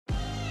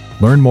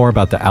Learn more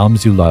about the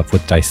albums you love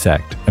with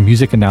Dissect, a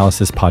music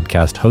analysis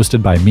podcast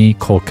hosted by me,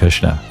 Cole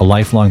Kushna, a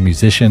lifelong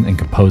musician and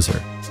composer.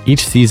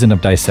 Each season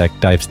of Dissect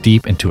dives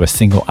deep into a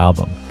single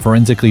album,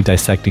 forensically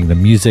dissecting the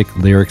music,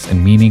 lyrics,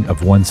 and meaning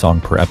of one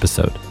song per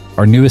episode.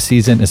 Our newest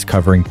season is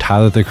covering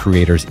Tyler, the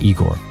Creator's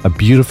Igor, a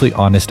beautifully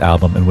honest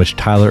album in which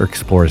Tyler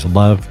explores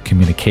love,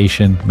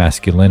 communication,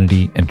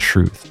 masculinity, and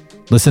truth.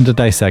 Listen to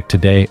Dissect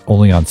today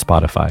only on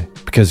Spotify,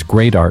 because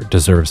great art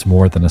deserves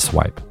more than a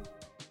swipe.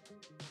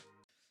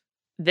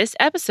 This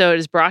episode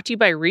is brought to you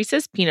by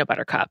Reese's Peanut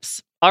Butter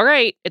Cups. All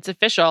right, it's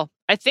official.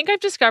 I think I've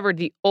discovered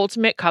the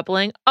ultimate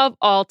coupling of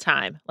all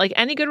time. Like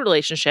any good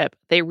relationship,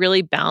 they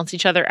really balance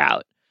each other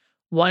out.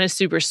 One is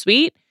super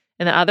sweet,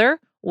 and the other,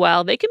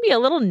 well, they can be a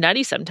little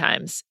nutty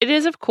sometimes. It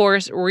is, of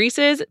course,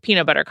 Reese's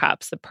Peanut Butter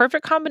Cups, the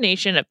perfect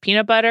combination of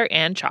peanut butter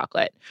and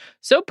chocolate.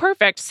 So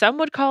perfect, some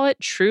would call it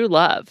true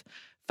love.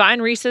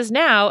 Find Reese's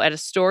now at a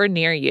store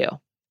near you.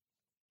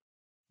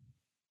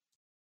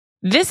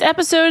 This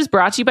episode is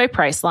brought to you by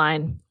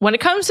Priceline. When it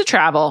comes to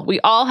travel,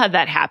 we all have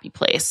that happy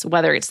place,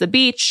 whether it's the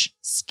beach,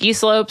 ski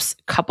slopes,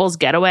 couples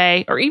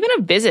getaway, or even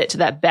a visit to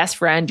that best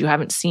friend you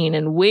haven't seen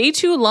in way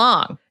too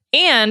long.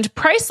 And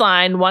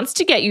Priceline wants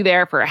to get you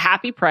there for a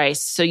happy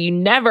price so you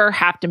never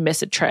have to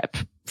miss a trip.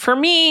 For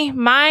me,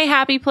 my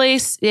happy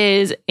place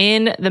is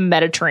in the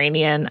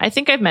Mediterranean. I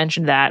think I've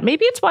mentioned that.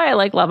 Maybe it's why I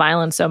like Love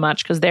Island so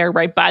much, because they're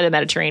right by the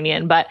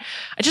Mediterranean. But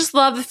I just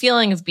love the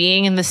feeling of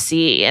being in the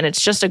sea, and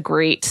it's just a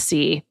great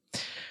sea.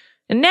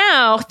 And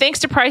now, thanks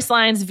to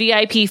Priceline's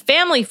VIP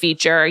family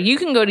feature, you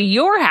can go to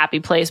your happy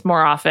place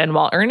more often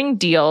while earning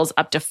deals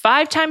up to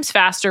 5 times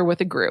faster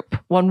with a group.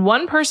 When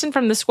one person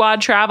from the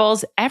squad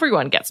travels,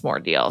 everyone gets more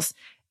deals.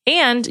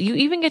 And you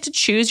even get to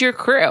choose your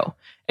crew.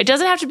 It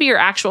doesn't have to be your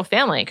actual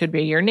family. It could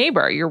be your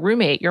neighbor, your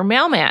roommate, your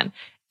mailman,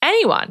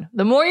 anyone.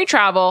 The more you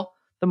travel,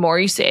 the more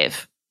you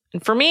save.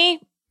 And for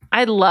me,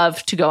 I'd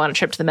love to go on a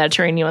trip to the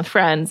Mediterranean with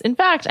friends. In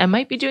fact, I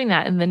might be doing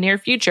that in the near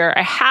future.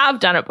 I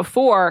have done it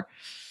before.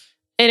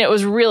 And it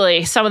was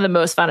really some of the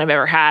most fun I've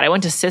ever had. I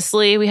went to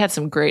Sicily. We had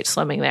some great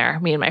swimming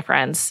there, me and my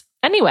friends.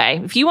 Anyway,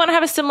 if you want to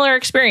have a similar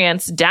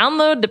experience,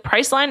 download the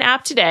Priceline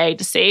app today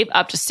to save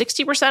up to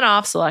 60%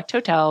 off select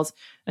hotels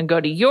and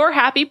go to your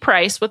happy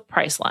price with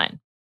Priceline.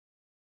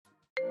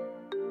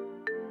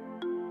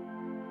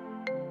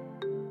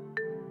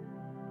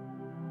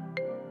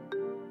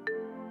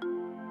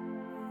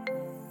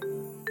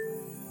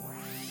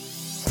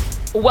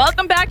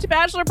 Welcome back to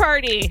Bachelor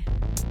Party.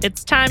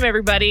 It's time,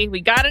 everybody.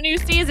 We got a new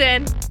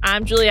season.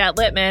 I'm Juliette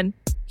Littman,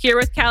 here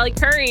with Callie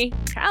Curry.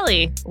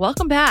 Callie,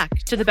 welcome back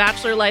to the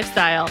Bachelor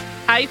lifestyle.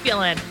 How you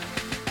feeling?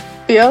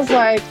 Feels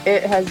like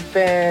it has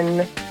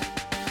been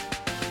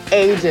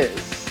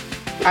ages.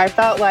 I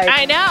felt like...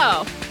 I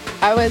know.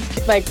 I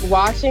was like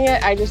watching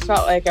it, I just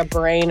felt like a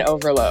brain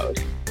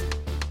overload.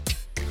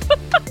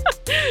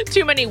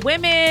 Too many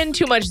women,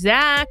 too much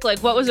Zach. Like,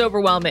 what was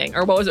overwhelming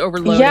or what was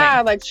overloading?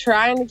 Yeah, like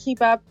trying to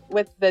keep up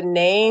with the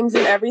names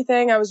and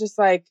everything. I was just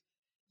like,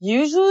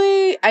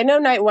 usually, I know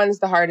night one's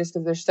the hardest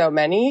because there's so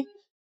many,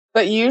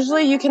 but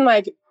usually you can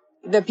like,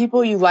 the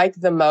people you like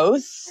the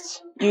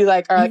most, you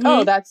like are like,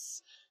 oh,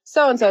 that's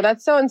so-and-so,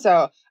 that's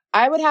so-and-so.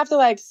 I would have to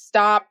like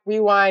stop,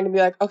 rewind and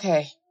be like,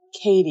 okay,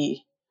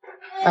 Katie.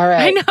 All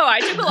right. I know. I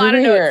took a lot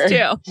of notes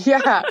too.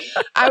 Yeah.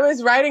 I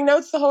was writing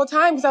notes the whole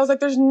time because I was like,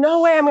 there's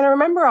no way I'm going to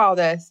remember all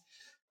this.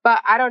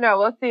 But I don't know.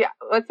 Let's see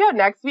how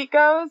next week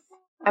goes.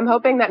 I'm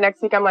hoping that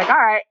next week I'm like, all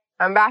right,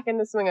 I'm back in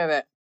the swing of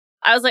it.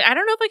 I was like, I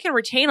don't know if I can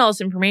retain all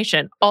this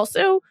information.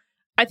 Also,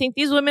 I think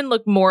these women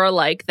look more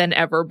alike than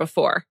ever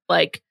before.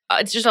 Like,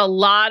 it's just a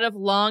lot of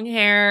long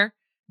hair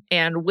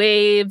and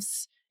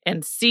waves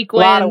and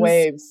sequins. A lot of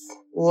waves.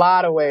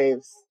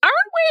 Aren't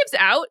waves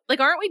out? Like,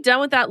 aren't we done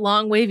with that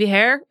long wavy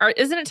hair?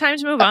 Isn't it time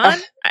to move on?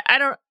 I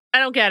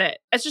don't get it.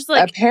 It's just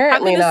like,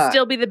 apparently how can this not.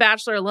 still be the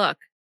Bachelor look?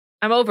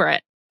 I'm over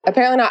it.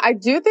 Apparently not. I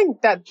do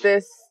think that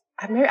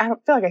I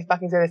don't feel like I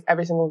fucking say this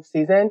every single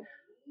season.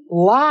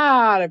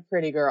 Lot of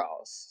pretty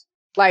girls.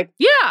 Like,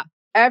 yeah.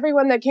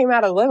 Everyone that came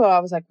out of limo, I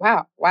was like,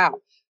 wow.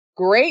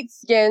 Great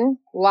skin.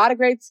 A lot of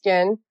great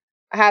skin.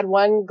 I had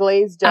one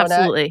glazed donut.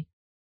 Absolutely.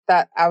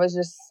 That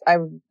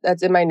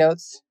that's in my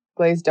notes.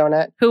 Glazed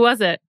donut. Who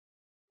was it?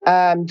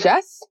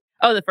 Jess.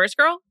 Oh, the first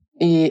girl?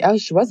 Oh,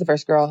 she was the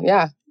first girl.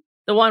 Yeah.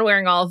 The one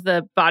wearing all of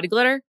the body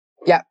glitter?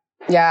 Yeah.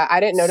 Yeah. I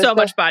didn't notice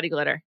much body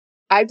glitter.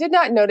 I did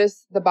not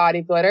notice the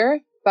body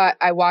glitter, but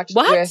I watched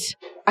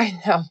I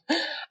know.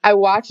 I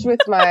watched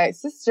with my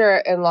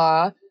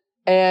sister-in-law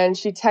and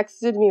she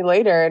texted me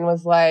later and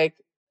was like,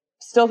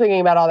 still thinking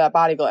about all that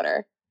body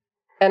glitter.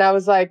 And I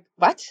was like,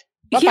 what?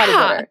 What body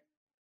glitter?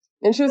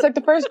 And she was like,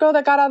 the first girl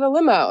that got out of the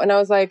limo. And I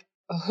was like,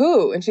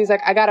 who? And she's like,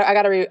 I gotta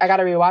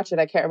rewatch it.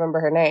 I can't remember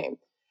her name.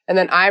 And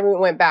then I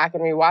went back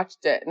and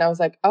rewatched it. And I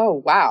was like,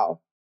 oh, wow.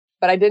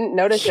 But I didn't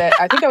notice it.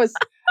 I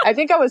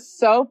think I was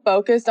so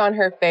focused on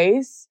her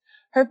face.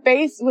 Her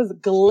face was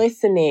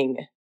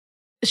glistening.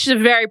 She's a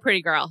very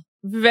pretty girl.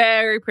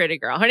 Very pretty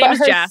girl. Her name is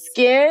Jess. Her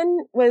skin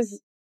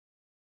was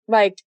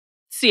like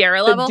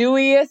Sierra level?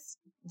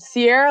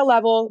 Sierra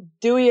level,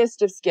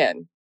 dewiest of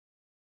skin.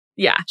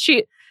 Yeah,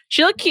 she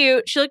looked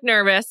cute. She looked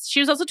nervous. She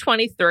was also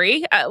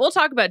 23. We'll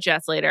talk about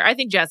Jess later. I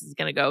think Jess is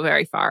going to go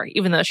very far,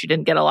 even though she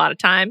didn't get a lot of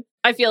time.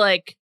 I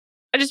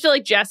just feel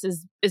like Jess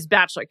is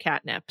Bachelor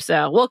catnip.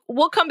 So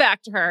we'll come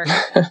back to her.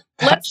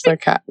 Bachelor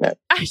catnip.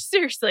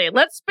 Seriously,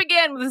 let's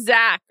begin with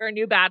Zach, our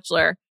new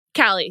Bachelor.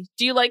 Callie,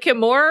 do you like him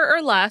more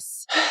or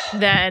less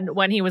than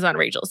when he was on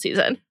Rachel's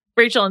season?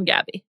 Rachel and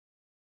Gabby.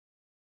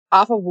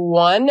 Off of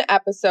one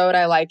episode,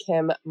 I like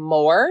him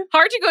more.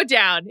 Hard to go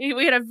down.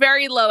 We had a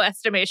very low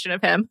estimation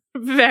of him.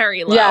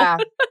 Very low. Yeah.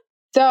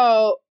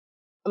 So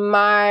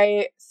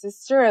my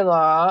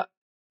sister-in-law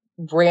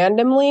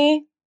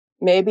randomly,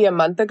 maybe a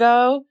month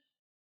ago,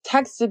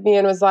 texted me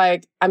and was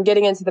like, I'm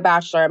getting into The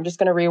Bachelor. I'm just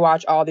going to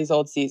rewatch all these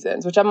old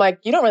seasons, which I'm like,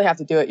 you don't really have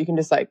to do it. You can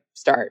just like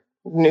start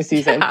a new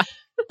season. Yeah.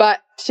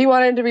 But she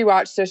wanted to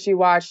rewatch. So she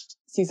watched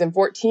season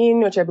 14,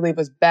 which I believe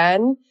was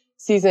Ben,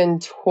 season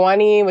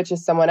 20, which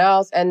is someone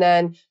else. And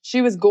then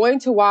she was going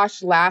to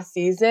watch last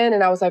season.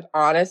 And I was like,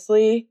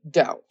 honestly,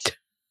 don't.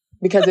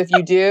 Because if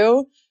you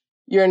do,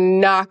 you're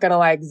not going to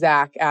like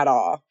Zach at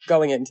all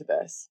going into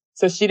this.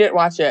 So she didn't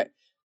watch it.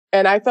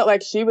 And I felt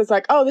like she was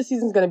like, oh, this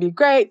season's going to be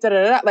great. Da,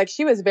 da, da, da. Like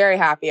she was very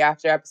happy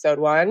after episode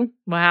 1.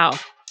 Wow.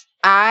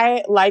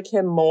 I like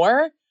him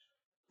more,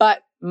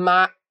 but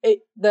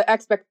the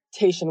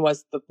expectation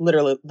was the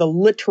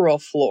literal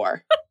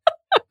floor.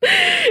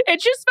 It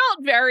just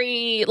felt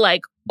very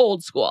like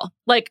old school.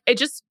 Like it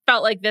just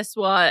felt like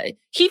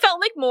he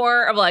felt like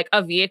more of like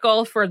a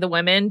vehicle for the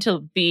women to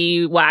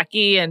be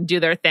wacky and do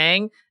their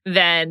thing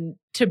than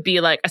to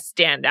be like a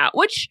standout,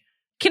 which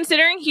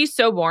considering he's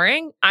so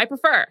boring, I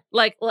prefer.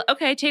 Like,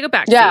 okay, take a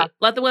back seat.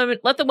 Let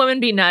the women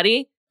be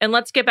nutty and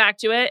let's get back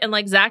to it. And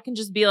like Zach can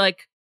just be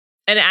like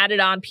an added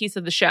on piece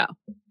of the show.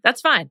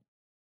 That's fine.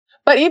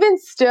 But even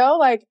still,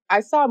 like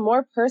I saw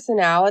more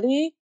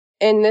personality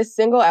in this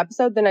single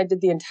episode than I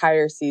did the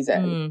entire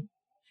season.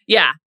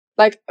 Yeah.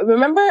 Like,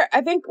 remember,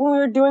 I think when we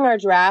were doing our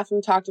draft,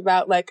 we talked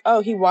about like,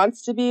 oh, he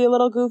wants to be a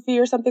little goofy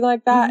or something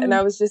like that. Mm-hmm. And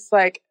I was just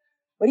like,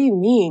 what do you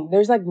mean?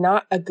 There's like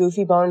not a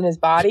goofy bone in his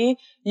body.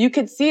 You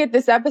could see it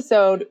this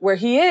episode where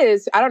he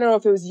is, I don't know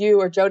if it was you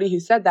or Jody who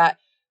said that,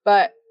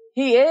 but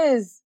he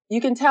is, you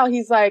can tell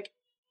he's like,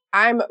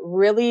 I'm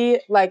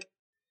really like,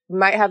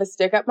 might have a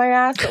stick up my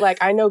ass, but like,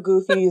 I know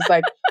goofy is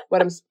like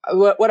what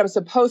I'm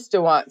supposed to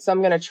want. So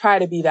I'm going to try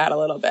to be that a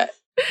little bit.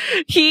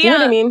 You know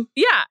what I mean?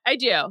 Yeah, I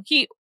do.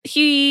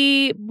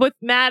 He with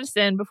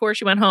Madison before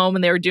she went home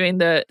and they were doing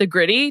the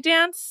gritty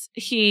dance,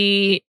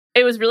 it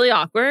was really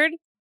awkward,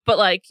 but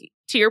like,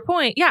 to your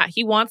point, yeah,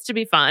 he wants to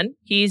be fun.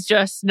 He's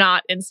just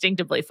not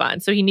instinctively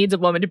fun. So he needs a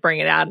woman to bring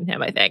it out in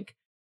him, I think.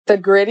 The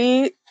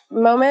gritty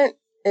moment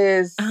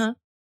is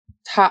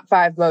top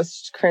 5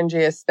 most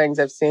cringiest things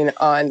I've seen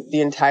on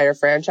the entire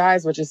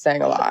franchise, which is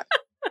saying a lot.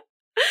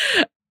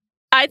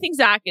 I think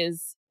Zach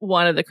is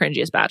one of the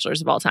cringiest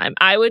bachelors of all time.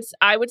 I would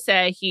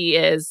say he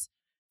is,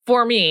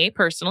 for me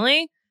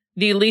personally,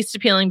 the least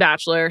appealing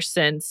bachelor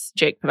since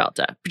Jake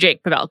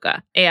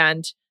Pavelka.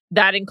 And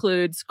that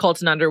includes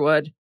Colton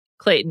Underwood,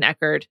 Clayton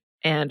Echard,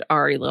 and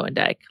Ari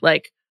Lowendyke.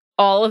 Like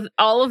all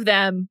of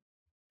them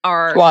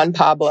are Juan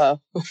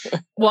Pablo.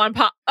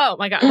 Oh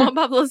my God, Juan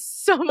Pablo is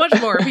so much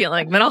more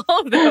appealing than all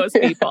of those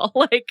people.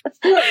 Like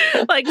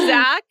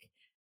Zach.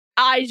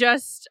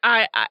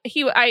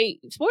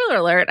 Spoiler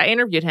alert, I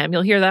interviewed him.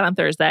 You'll hear that on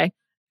Thursday.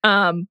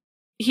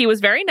 He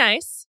was very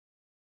nice,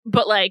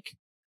 but like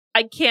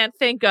I can't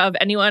think of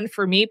anyone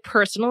for me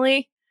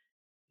personally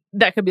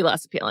that could be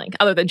less appealing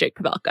other than Jake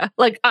Pavelka.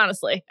 Like,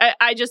 honestly,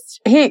 it's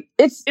going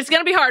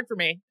to be hard for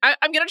me.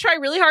 I'm going to try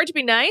really hard to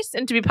be nice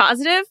and to be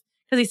positive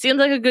because he seems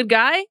like a good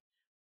guy,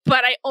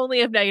 but I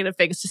only have negative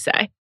things to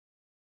say.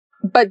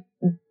 But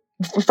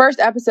first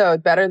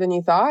episode, better than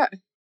you thought?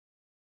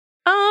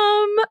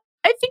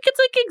 I think it's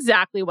like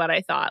exactly what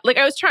I thought. Like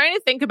I was trying to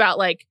think about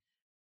like,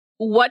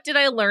 what did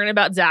I learn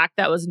about Zach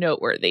that was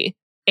noteworthy?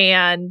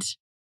 And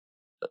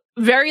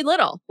very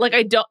little. Like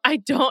I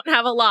don't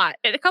have a lot.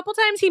 And a couple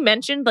times he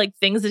mentioned like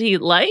things that he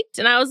liked,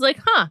 and I was like,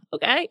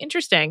 okay,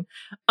 interesting.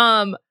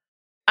 I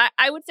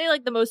would say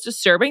like the most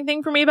disturbing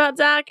thing for me about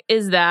Zach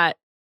is that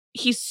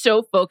he's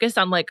so focused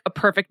on like a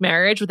perfect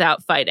marriage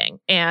without fighting,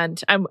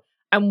 and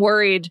I'm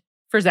worried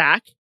for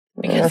Zach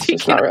because he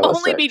can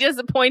only be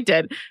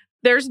disappointed.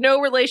 There's no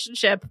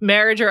relationship,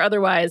 marriage or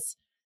otherwise,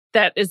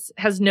 that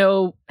has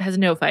no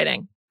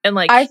fighting. And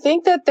like I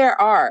think that there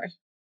are.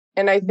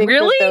 And I think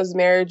that those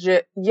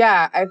marriages,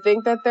 I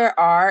think that there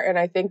are. And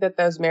I think that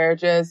those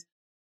marriages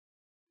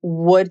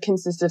would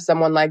consist of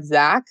someone like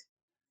Zach,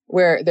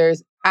 where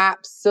there's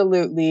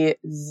absolutely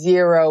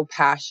zero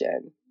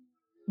passion.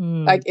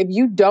 Like if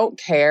you don't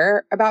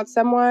care about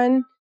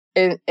someone,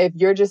 and if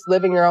you're just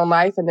living your own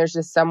life and there's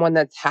just someone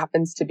that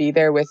happens to be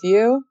there with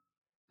you,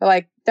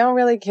 like, don't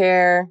really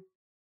care.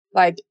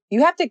 Like,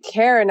 you have to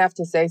care enough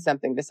to say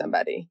something to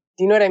somebody.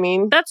 Do you know what I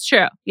mean? That's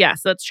true.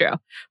 Yes, that's true.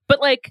 But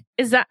like,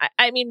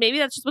 maybe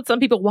that's just what some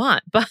people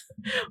want, but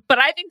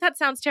I think that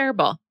sounds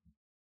terrible.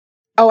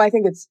 Oh, I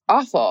think it's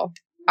awful.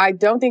 I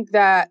don't think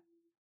that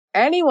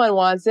anyone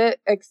wants it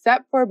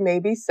except for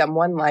maybe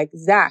someone like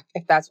Zach,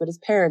 if that's what his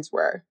parents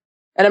were.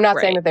 And I'm not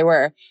saying that they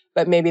were,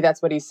 but maybe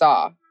that's what he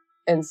saw.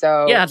 And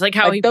so yeah, it's like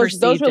how he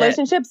perceived those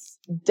relationships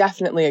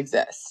definitely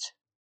exist.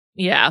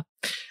 Yeah.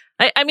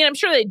 I mean, I'm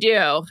sure they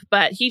do,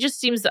 but he just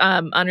seems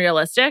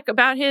unrealistic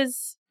about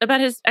his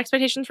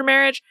expectations for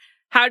marriage.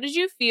 How did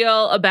you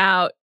feel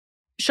about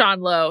Sean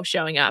Lowe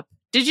showing up?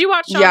 Did you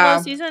watch Sean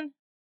Lowe's season?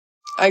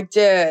 I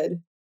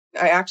did.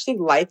 I actually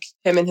liked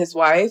him and his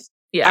wife.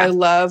 Yeah. I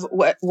love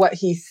what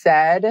he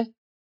said,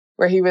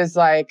 where he was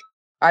like,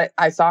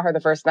 I saw her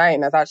the first night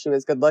and I thought she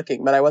was good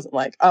looking, but I wasn't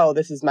like, oh,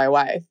 this is my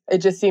wife. It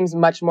just seems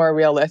much more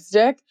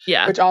realistic.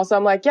 Yeah. Which also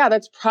I'm like, yeah,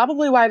 that's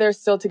probably why they're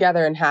still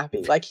together and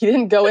happy. Like he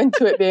didn't go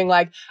into it being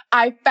like,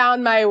 I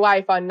found my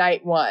wife on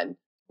night one,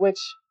 which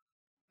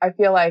I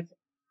feel like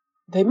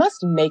they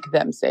must make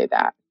them say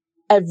that.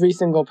 Every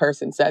single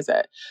person says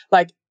it.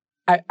 Like,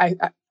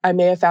 I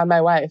may have found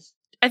my wife.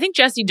 I think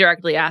Jesse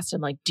directly asked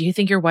him, like, do you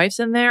think your wife's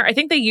in there? I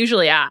think they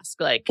usually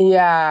ask, like,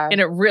 in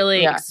a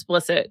really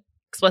explicit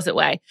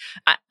way.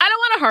 I don't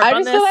want to harp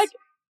on this. I just feel like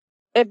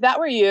if that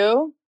were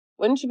you,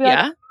 wouldn't you be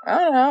like,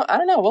 I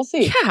don't know. We'll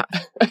see. Yeah,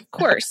 of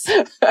course.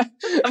 Of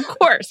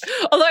course.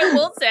 Although I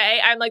will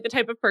say I'm like the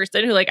type of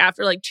person who like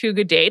after like 2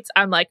 good dates,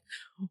 I'm like,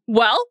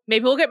 well,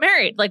 maybe we'll get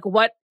married. Like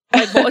what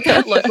would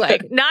that look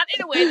like? Not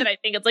in a way that I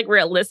think it's like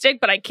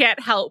realistic, but I can't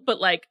help but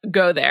like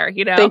go there,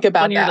 you know? Think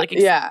about when you're that. Like,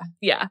 yeah.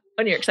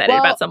 When you're excited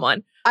about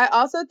someone. I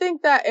also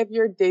think that if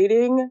you're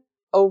dating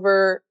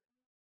over,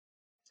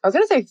 I was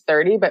going to say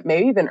 30, but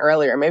maybe even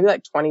earlier, maybe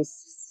like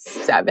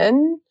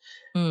 27,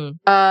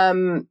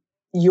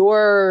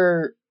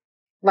 your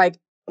like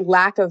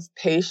lack of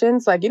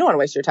patience, like you don't want to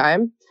waste your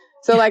time.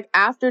 So like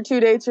after 2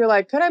 dates, you're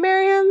like, could I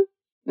marry him?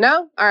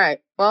 No? All right.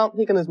 Well,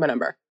 he can lose my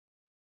number.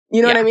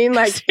 You know what I mean?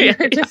 Like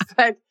you're just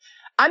like,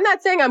 I'm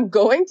not saying I'm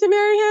going to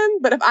marry him,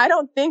 but if I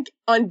don't think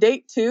on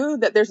date 2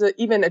 that there's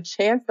even a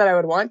chance that I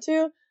would want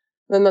to,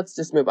 then let's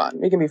just move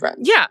on. We can be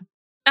friends. Yeah,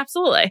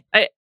 absolutely.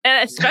 And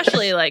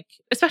especially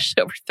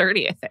over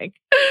 30, I think.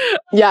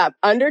 Yeah.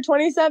 Under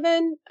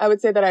 27, I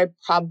would say that I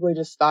probably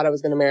just thought I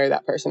was going to marry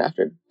that person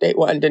after date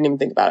 1. Didn't even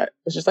think about it.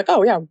 It was just like,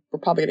 oh yeah, we're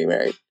probably getting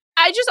married.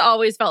 I just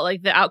always felt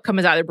like the outcome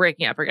is either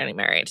breaking up or getting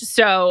married.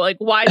 So like,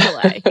 why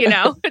delay? You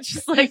know, it's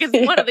just like, it's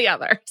one or the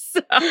other. So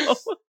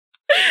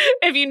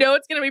if you know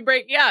it's going to be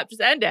breaking up,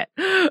 just end it.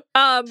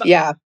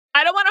 Yeah.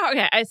 I don't want to,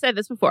 okay, I said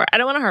this before. I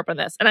don't want to harp on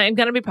this and I'm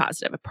going to be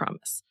positive, I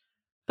promise.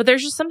 But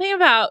there's just something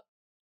about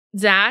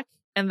Zach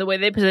and the way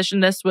they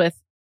position this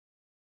with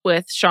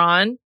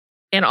Sean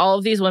and all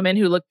of these women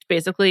who looked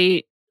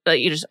basically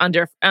you just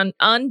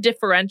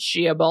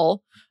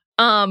undifferentiable.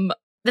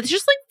 That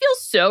just like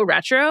feels so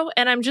retro.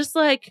 And I'm just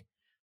like,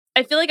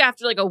 I feel like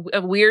after like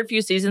a weird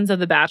few seasons of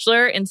The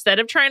Bachelor, instead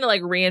of trying to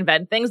like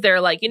reinvent things, they're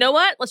like, you know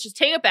what? Let's just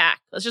take it back.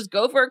 Let's just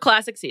go for a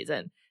classic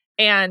season.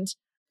 And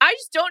I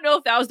just don't know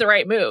if that was the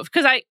right move.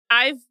 Because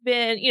I've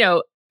been, you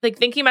know, like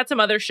thinking about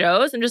some other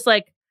shows and just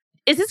like,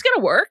 is this going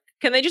to work?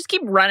 Can they just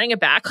keep running it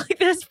back like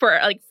this for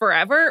like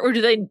forever? Or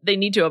do they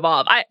need to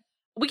evolve?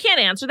 We can't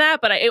answer that,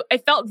 but I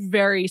felt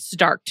very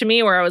stark to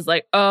me where I was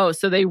like, oh,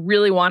 so they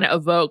really want to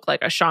evoke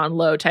like a Sean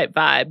Lowe type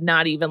vibe,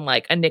 not even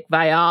like a Nick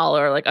Viall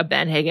or like a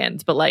Ben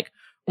Higgins, but like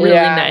really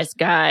nice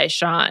guy,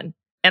 Sean.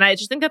 And I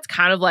just think that's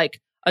kind of like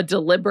a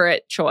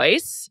deliberate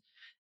choice.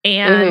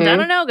 And I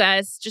don't know,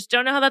 guys, just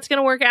don't know how that's going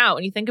to work out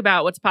when you think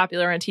about what's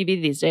popular on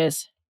TV these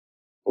days.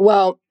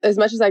 Well, as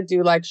much as I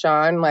do like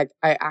Sean, like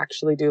I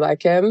actually do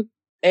like him.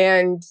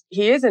 And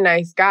he is a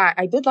nice guy.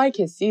 I did like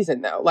his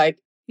season though. Like,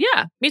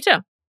 yeah, me too.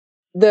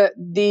 The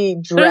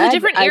dread. But it was a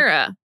different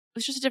era. It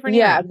was just a different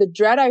era. Yeah, the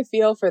dread I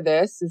feel for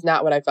this is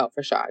not what I felt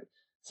for Sean.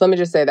 So let me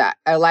just say that.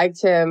 I liked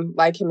him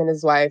and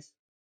his wife.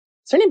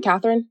 Is her name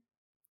Catherine?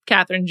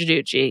 Catherine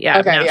Giudice. Yeah.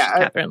 Okay, yeah.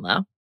 Catherine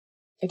Lowe.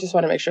 I just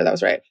want to make sure that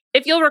was right.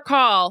 If you'll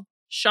recall,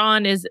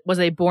 Sean was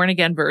a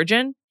born-again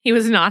virgin. He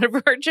was not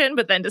a virgin,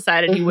 but then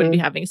decided he wouldn't be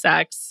having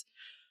sex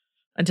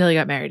until he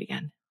got married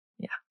again.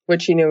 Yeah.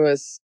 Which he knew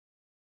was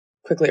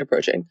quickly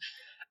approaching.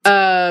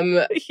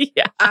 Yeah.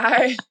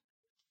 I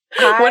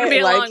wouldn't be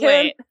a like long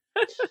wait.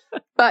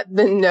 But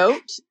the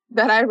note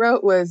that I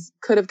wrote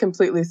could have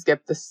completely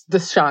skipped the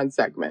Sean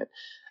segment.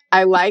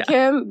 I like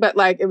him, but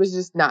like it was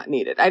just not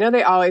needed. I know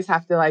they always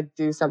have to like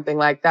do something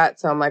like that.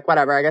 So I'm like,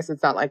 whatever. I guess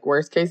it's not like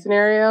worst case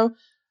scenario.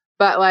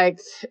 But like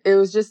it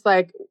was just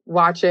like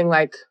watching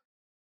like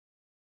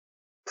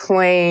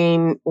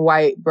plain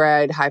white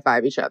bread high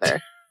five each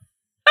other.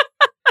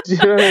 Do you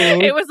know what I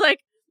mean? It was like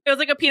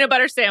a peanut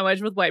butter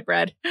sandwich with white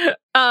bread.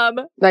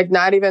 Like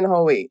not even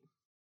whole wheat.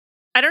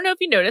 I don't know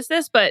if you noticed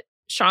this, but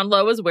Sean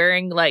Lowe was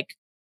wearing like,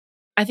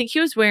 I think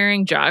he was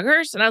wearing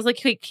joggers. And I was like,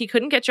 he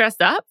couldn't get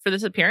dressed up for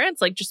this appearance.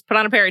 Like just put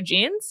on a pair of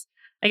jeans.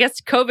 I guess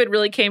COVID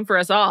really came for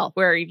us all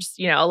where you just,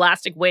 you know,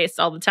 elastic waist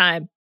all the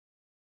time.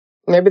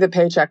 Maybe the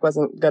paycheck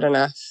wasn't good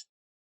enough.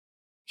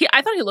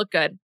 I thought he looked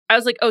good. I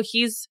was like, oh,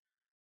 he's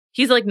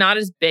like not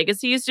as big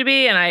as he used to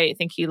be. And I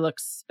think he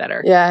looks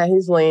better. Yeah,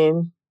 he's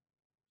lean.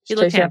 He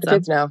looks handsome.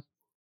 Kids now.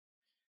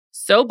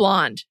 So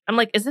blonde. I'm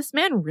like, is this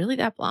man really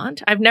that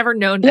blonde? I've never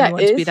known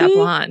anyone to be that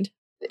blonde.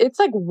 It's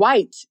like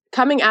white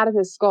coming out of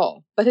his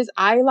skull, but his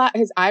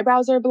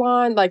eyebrows are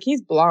blonde. Like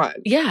he's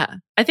blonde. Yeah,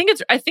 I think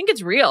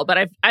it's real, but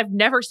I've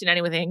never seen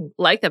anything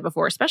like that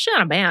before, especially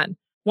on a man.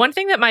 One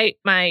thing that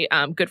my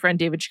good friend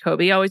David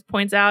Jacoby always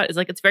points out is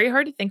like it's very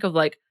hard to think of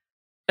like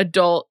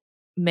adult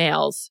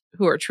males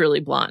who are truly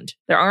blonde.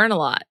 There aren't a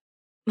lot.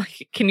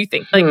 Like, can you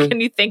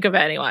think of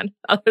anyone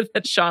other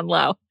than Sean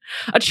Lowe,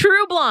 a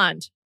true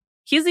blonde?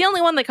 He's the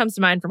only one that comes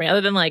to mind for me,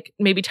 other than like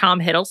maybe Tom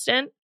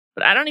Hiddleston.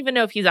 But I don't even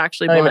know if he's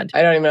actually blonde.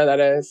 I don't even know what that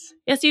is.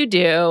 Yes, you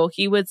do.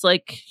 He was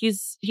like,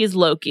 he's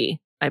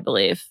Loki, I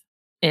believe,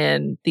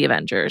 in the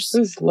Avengers.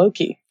 Who's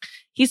Loki?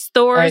 He's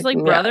Thor's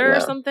brother or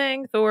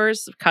something.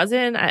 Thor's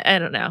cousin. I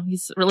don't know.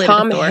 He's related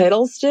Tom to Thor.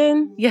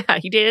 Hiddleston? Yeah,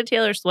 he dated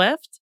Taylor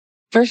Swift.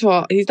 First of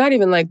all, he's not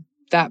even like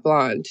that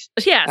blonde.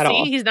 Yeah,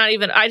 all. He's not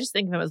even, I just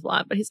think of him as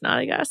blonde, but he's not,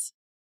 I guess.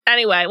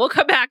 Anyway, we'll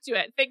come back to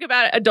it. Think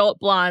about adult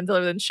blondes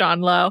other than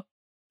Sean Lowe.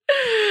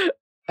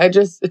 I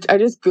just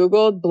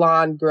Googled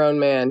blonde grown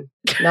man.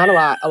 Not a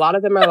lot. A lot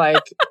of them are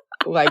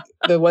like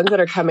the ones that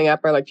are coming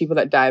up are like people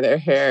that dye their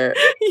hair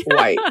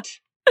white.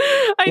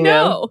 I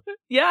know.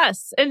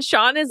 Yes. And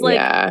Sean is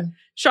like,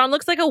 Sean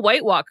looks like a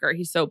White Walker.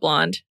 He's so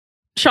blonde.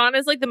 Sean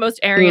is like the most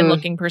Aryan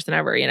looking person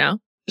ever, you know?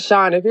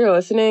 Sean, if you're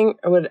listening,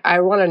 I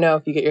want to know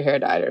if you get your hair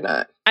dyed or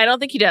not. I don't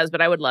think he does,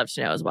 but I would love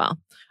to know as well.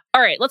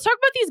 All right, let's talk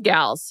about these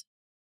gals.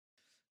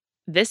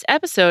 This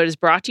episode is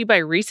brought to you by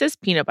Reese's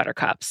Peanut Butter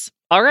Cups.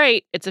 All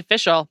right, it's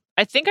official.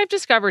 I think I've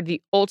discovered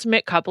the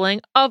ultimate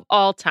coupling of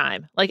all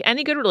time. Like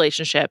any good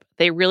relationship,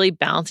 they really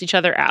balance each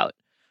other out.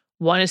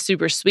 One is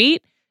super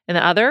sweet, and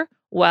the other,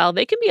 well,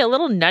 they can be a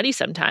little nutty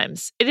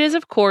sometimes. It is,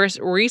 of course,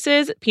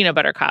 Reese's Peanut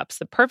Butter Cups,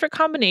 the perfect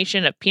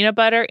combination of peanut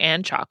butter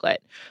and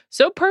chocolate.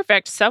 So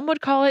perfect, some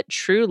would call it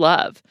true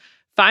love.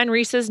 Find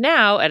Reese's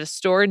now at a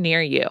store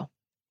near you.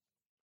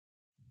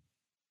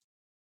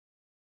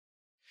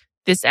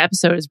 This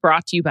episode is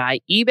brought to you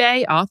by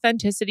eBay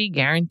Authenticity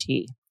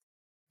Guarantee.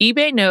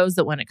 eBay knows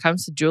that when it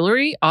comes to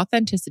jewelry,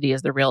 authenticity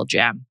is the real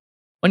gem.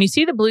 When you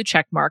see the blue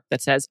check mark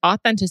that says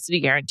Authenticity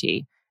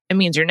Guarantee, it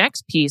means your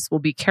next piece will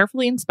be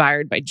carefully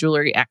inspired by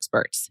jewelry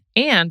experts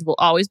and will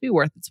always be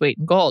worth its weight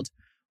in gold.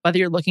 Whether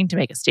you're looking to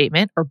make a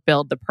statement or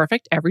build the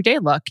perfect everyday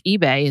look,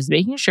 eBay is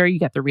making sure you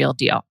get the real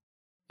deal.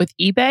 With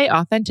eBay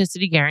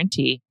Authenticity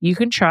Guarantee, you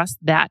can trust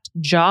that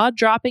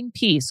jaw-dropping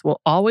piece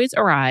will always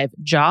arrive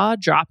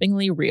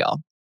jaw-droppingly real.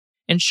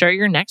 Ensure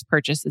your next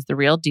purchase is the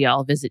real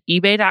deal. Visit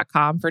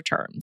ebay.com for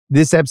terms.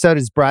 This episode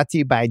is brought to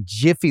you by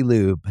Jiffy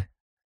Lube.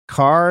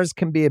 Cars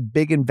can be a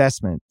big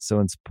investment, so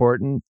it's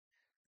important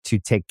to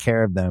take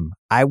care of them.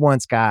 I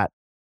once got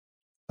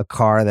a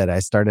car that I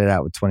started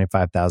out with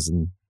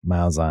 25,000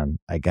 miles on.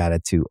 I got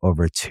it to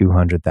over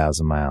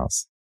 200,000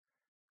 miles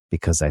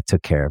because I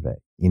took care of it.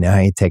 You know how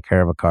you take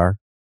care of a car?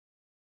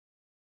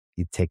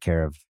 You take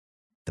care of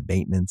the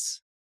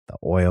maintenance, the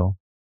oil,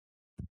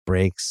 the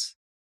brakes,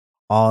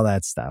 all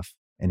that stuff.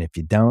 And if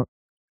you don't,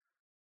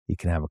 you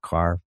can have a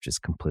car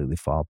just completely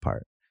fall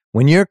apart.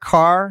 When your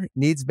car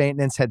needs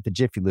maintenance, head to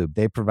Jiffy Lube.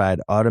 They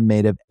provide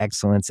automotive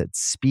excellence at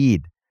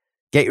speed.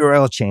 Get your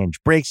oil change,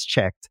 brakes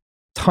checked,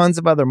 tons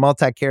of other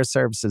multi-care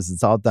services.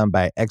 It's all done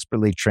by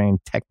expertly trained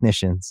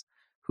technicians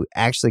who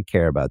actually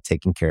care about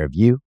taking care of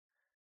you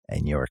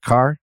and your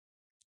car.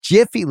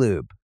 Jiffy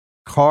Lube,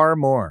 car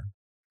more.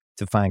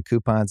 To find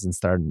coupons and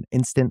start an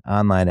instant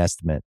online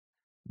estimate,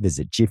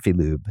 visit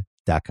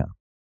jiffylube.com.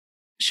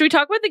 Should we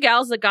talk about the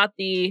gals that got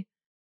the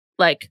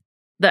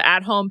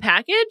at-home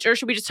package, or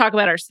should we just talk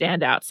about our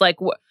standouts? Like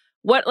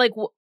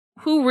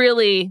who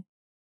really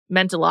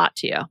meant a lot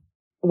to you?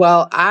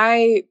 Well,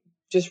 I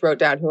just wrote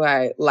down who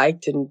I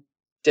liked and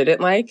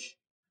didn't like.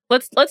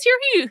 Let's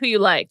hear who you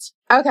liked.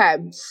 Okay,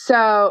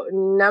 so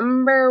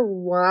number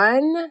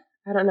one,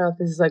 I don't know if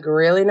this is like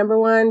really number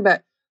one,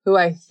 but who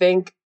I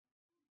think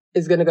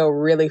is going to go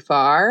really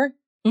far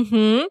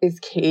is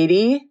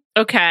Katie.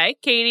 Okay,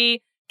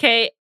 Katie,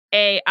 Kaity.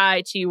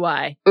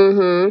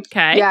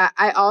 Okay. Yeah,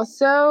 I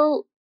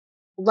also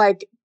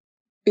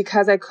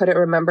because I couldn't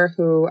remember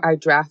who I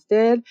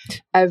drafted,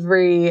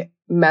 every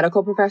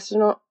medical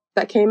professional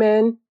that came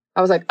in,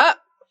 I was like,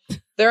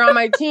 they're on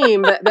my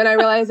team. But then I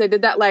realized I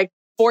did that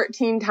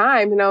 14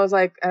 times and I was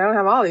like, I don't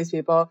have all these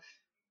people.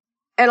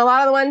 And a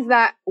lot of the ones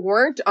that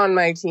weren't on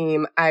my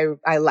team,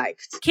 I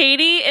liked.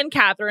 Katie and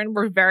Catherine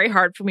were very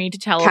hard for me to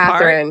tell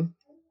Catherine. apart.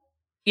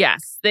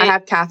 Yes. I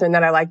have Catherine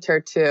that I liked her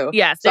too.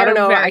 Yes. So I don't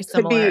know. I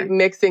could be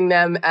mixing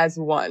them as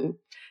one.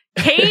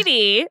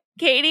 Katie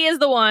is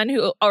the one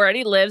who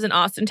already lives in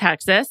Austin,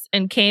 Texas,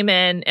 and came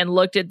in and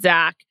looked at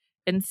Zach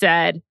and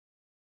said,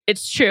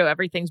 it's true.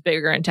 Everything's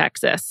bigger in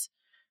Texas.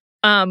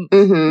 Which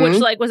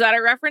was that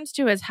a reference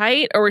to his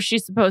height, or was she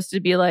supposed to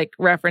be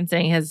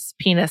referencing his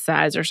penis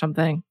size or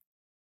something?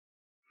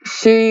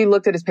 She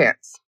looked at his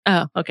pants.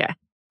 Oh, okay.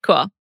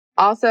 Cool.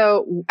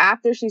 Also,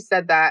 after she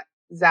said that,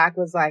 Zach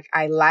was like,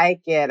 I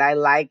like it.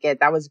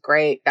 That was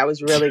great. That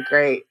was really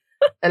great.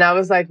 And I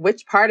was like,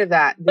 which part of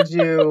that did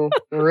you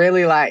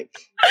really like?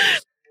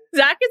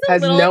 Zach is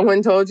Has no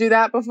one told you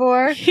that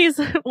before? He's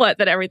what?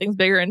 That everything's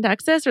bigger in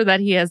Texas, or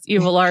that you have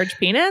a large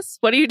penis?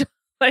 What do you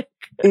like?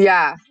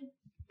 Yeah.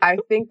 I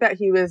think that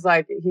he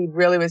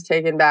really was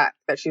taken back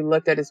that she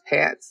looked at his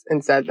pants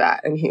and said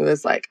that. And he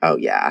was like, oh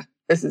yeah,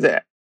 this is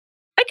it.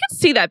 I can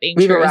see that being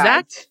true.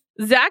 Zach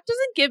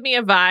doesn't give me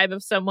a vibe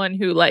of someone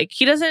who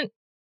he doesn't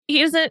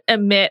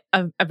emit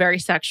a very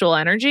sexual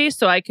energy.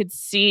 So I could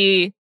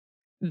see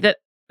that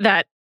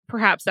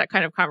perhaps that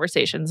kind of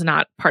conversation's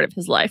not part of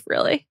his life,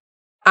 really.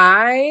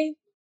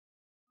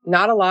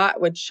 Not a lot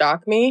would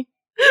shock me.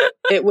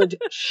 It would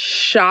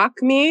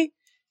shock me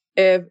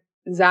if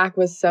Zach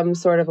was some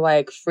sort of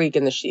freak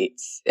in the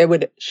sheets. It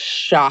would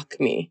shock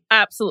me.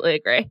 Absolutely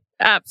agree.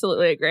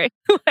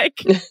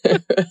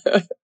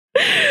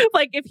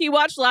 If he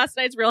watched last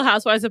night's Real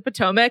Housewives of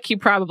Potomac, he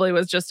probably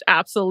was just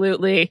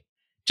absolutely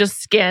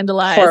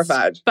scandalized,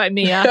 horrified by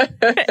Mia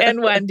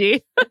and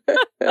Wendy.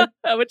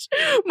 Which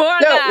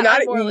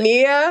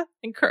Mia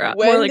and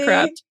morally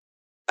corrupt.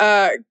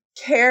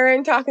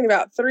 Karen talking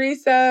about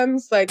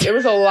threesomes. It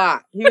was a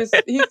lot. He's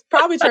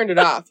probably turned it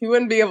off. He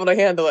wouldn't be able to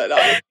handle it all.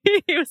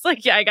 He was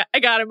like, yeah, I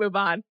gotta move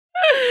on.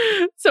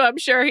 So I'm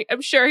sure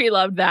he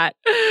loved that.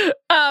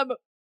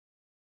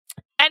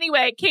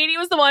 Anyway, Katie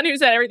was the one who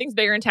said everything's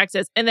bigger in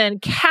Texas. And then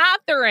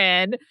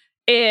Catherine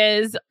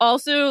is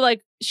also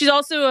she's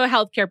also a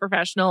healthcare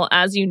professional,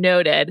 as you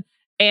noted.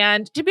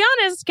 And to be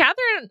honest,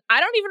 Catherine, I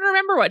don't even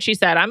remember what she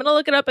said. I'm going to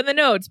look it up in the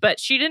notes, but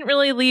she didn't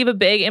really leave a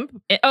big...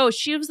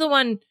 she was the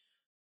one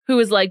who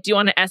was like, do you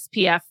want to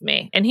SPF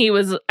me? And he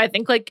was, I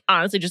think,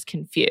 honestly just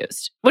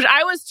confused, which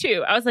I was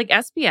too. I was like,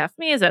 SPF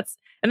me? Is that...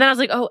 And then I was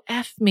like, oh,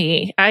 F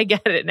me. I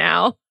get it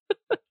now.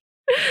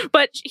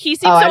 But he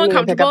seemed so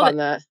uncomfortable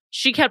that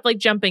she kept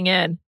jumping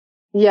in.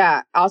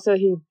 Yeah. Also,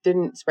 he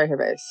didn't spray her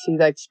face. He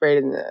sprayed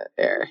in the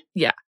air.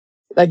 Yeah.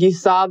 You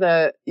saw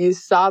the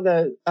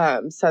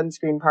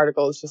sunscreen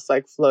particles just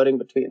floating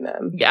between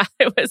them. Yeah,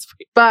 it was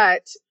weird.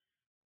 But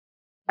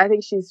I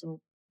think she's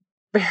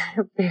very,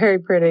 very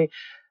pretty.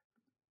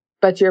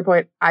 But to your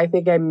point, I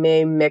think I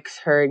may mix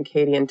her and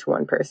Katie into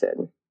one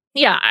person.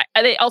 Yeah,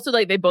 they also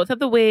they both have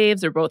the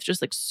waves. They're both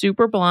just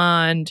super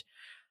blonde.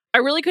 I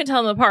really couldn't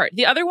tell them apart.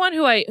 The other one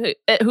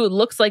who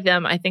looks like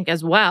them, I think,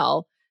 as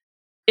well,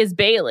 is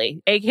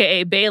Bailey,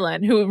 aka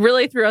Balin, who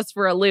really threw us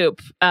for a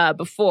loop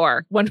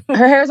before. When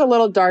her hair's a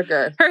little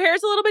darker. Her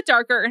hair's a little bit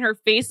darker, and her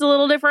face is a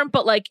little different.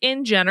 But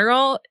in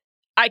general,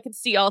 I could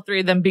see all three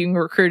of them being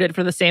recruited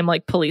for the same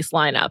police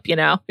lineup. You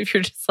know, if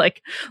you're just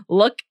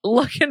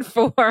looking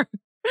for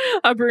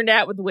a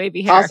brunette with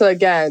wavy hair. Also,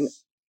 again,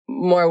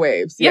 more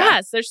waves.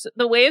 Yeah. Yes,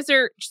 the waves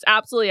are just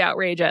absolutely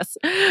outrageous.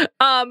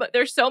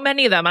 There's so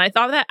many of them, and I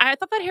thought that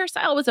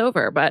hairstyle was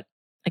over, but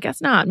I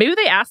guess not. Maybe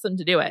they asked them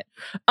to do it.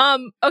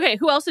 Okay,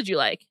 who else did you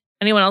like?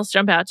 Anyone else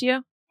jump out to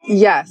you?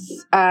 Yes,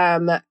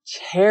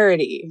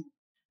 Charity.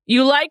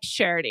 You liked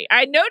Charity.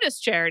 I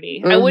noticed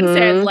Charity. Mm-hmm. I wouldn't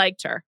say I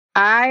liked her.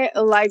 I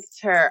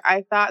liked her.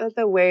 I thought that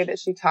the way that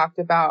she talked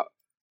about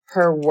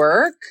her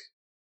work,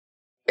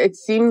 it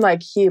seemed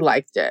like he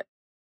liked it.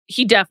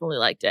 He definitely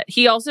liked it.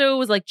 He also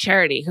was like,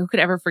 Charity. Who could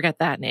ever forget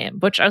that name?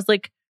 Which I was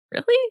like,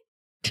 really?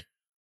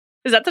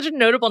 Is that such a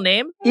notable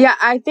name? Yeah,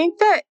 I think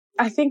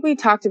we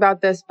talked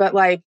about this, but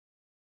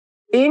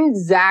in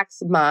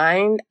Zach's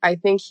mind, I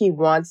think he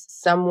wants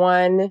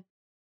someone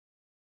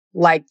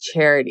like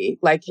Charity,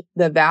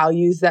 the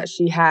values that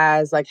she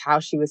has, how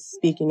she was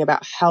speaking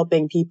about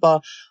helping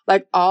people,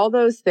 all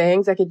those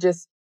things. I could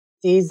just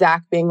see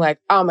Zach being like,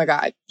 oh my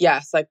God,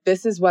 yes,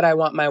 this is what I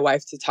want my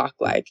wife to talk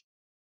like.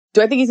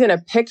 Do I think he's going to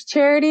pick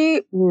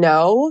Charity?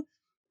 No.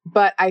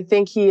 But I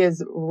think he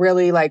is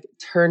really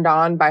turned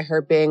on by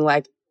her being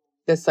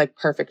this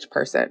perfect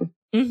person.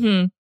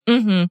 Mm-hmm.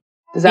 Mm-hmm.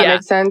 Does that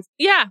make sense?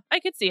 Yeah, I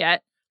could see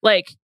it.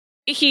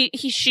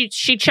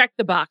 She checked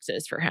the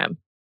boxes for him,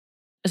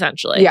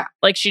 essentially. Yeah.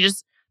 She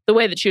just, the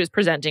way that she was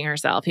presenting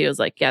herself, he was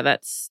like, yeah,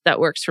 that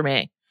works for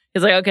me.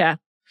 He's like, okay.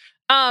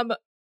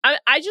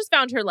 I just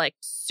found her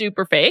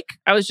super fake.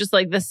 I was just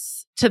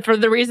for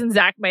the reason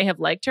Zach may have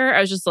liked her, I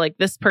was just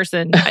this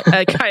person,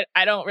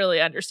 I don't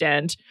really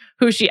understand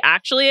who she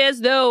actually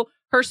is, though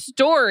her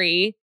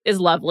story is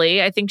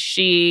lovely. I think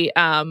she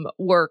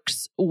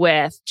works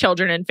with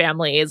children and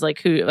families,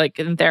 who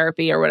in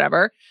therapy or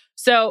whatever.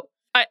 So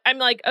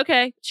I'm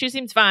okay, she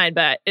seems fine,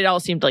 but it all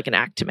seemed like an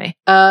act to me.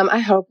 I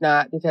hope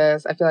not,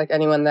 because I feel like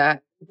anyone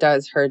that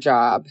does her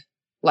job,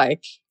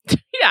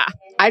 yeah.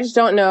 I just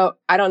don't know.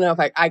 I don't know if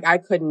I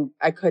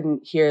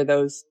couldn't hear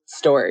those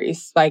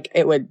stories.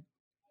 It would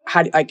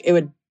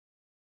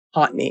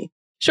haunt me.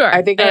 Sure.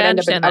 I think I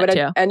would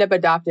end up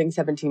adopting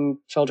 17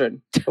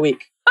 children a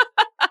week.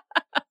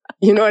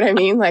 You know what I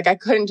mean? I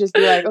couldn't just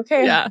be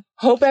okay, yeah,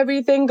 hope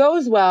everything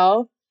goes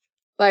well.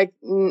 That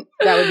would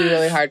be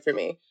really hard for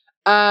me.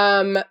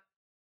 The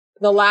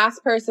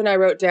last person I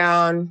wrote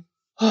down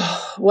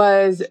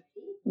was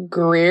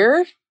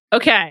Greer.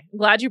 Okay. I'm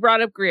glad you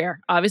brought up Greer.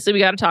 Obviously, we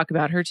got to talk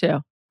about her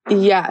too.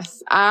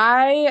 Yes.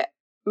 My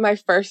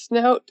first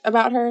note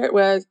about her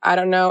was, I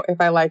don't know if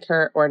I like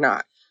her or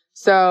not.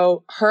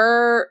 So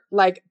her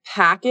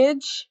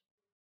package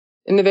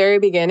In the very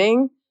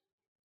beginning,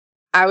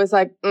 I was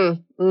like,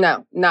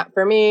 no, not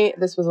for me.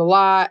 This was a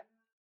lot.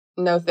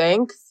 No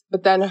thanks.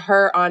 But then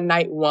her on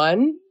night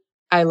 1,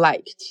 I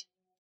liked.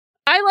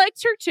 I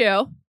liked her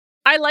too.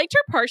 I liked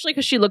her partially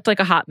because she looked like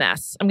a hot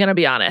mess. I'm going to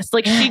be honest.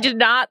 Like she did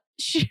not,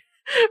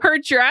 her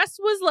dress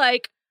was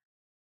like,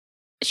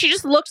 she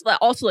just looked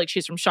also like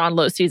she's from Sean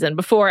Lowe's season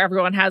before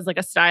everyone has like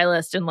a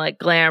stylist and like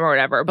glam or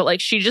whatever. But like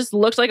she just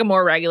looked like a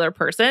more regular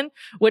person,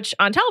 which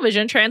on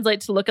television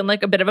translates to looking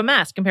like a bit of a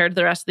mess compared to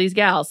the rest of these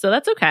gals. So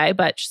that's okay,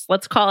 but just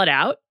let's call it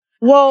out.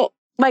 Well,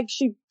 like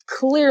she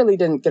clearly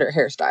didn't get her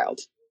hair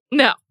styled.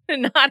 No,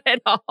 not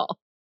at all.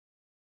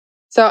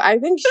 So I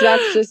think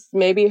that's just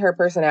maybe her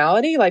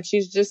personality. Like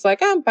she's just like,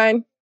 I'm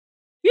fine.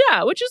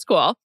 Yeah, which is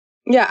cool.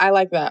 Yeah, I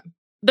like that.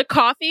 The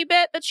coffee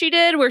bit that she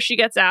did where she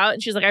gets out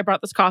and she's like, I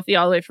brought this coffee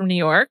all the way from New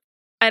York.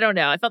 I don't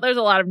know. I felt there was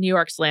a lot of New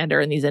York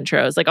slander in these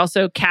intros. Like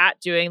also Kat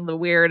doing the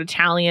weird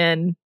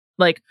Italian,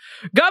 like,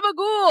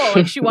 gabagool.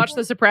 Like she watched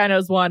The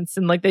Sopranos once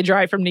and like they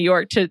drive from New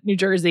York to New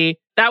Jersey.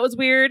 That was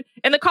weird.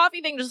 And the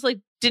coffee thing just like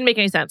didn't make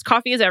any sense.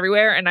 Coffee is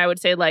everywhere. And I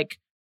would say like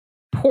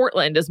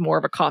Portland is more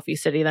of a coffee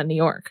city than New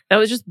York. That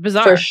was just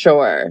bizarre. For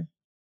sure.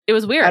 It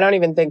was weird. I don't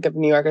even think of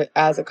New York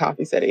as a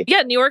coffee city.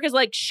 Yeah, New York is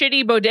like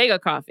shitty bodega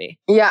coffee.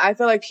 Yeah, I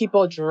feel like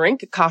people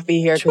drink coffee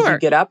here because you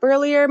get up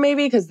earlier,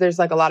 maybe because there's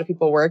like a lot of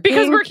people working.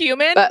 Because we're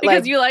human, because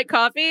like, you like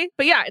coffee.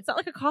 But yeah, it's not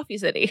like a coffee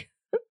city.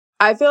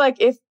 I feel like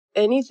if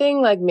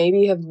anything, like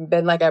maybe have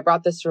been like, I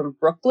brought this from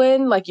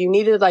Brooklyn, like you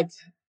needed like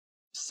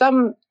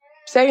some,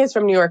 saying it's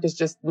from New York is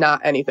just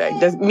not anything.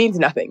 Means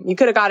nothing. You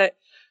could have got it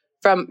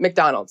from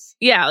McDonald's.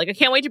 Yeah, like I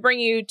can't wait to bring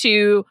you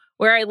to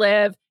where I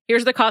live.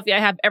 Here's the coffee I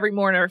have every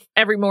morning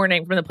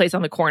from the place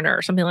on the corner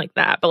or something like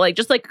that. But like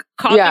just like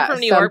coffee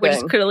from New York, which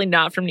is clearly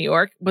not from New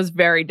York, was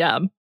very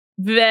dumb.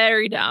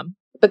 Very dumb.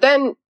 But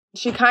then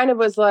she kind of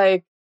was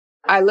like,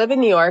 I live in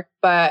New York,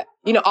 but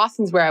you know,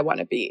 Austin's where I want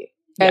to be.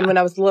 And when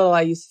I was little,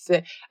 I used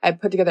to I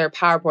put together a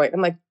PowerPoint.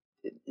 I'm like,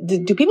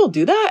 do people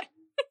do that?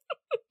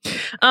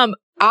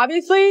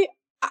 Obviously,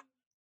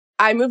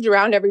 I moved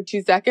around every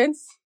 2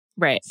 seconds.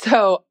 Right.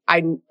 So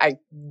I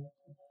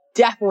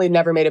definitely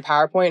never made a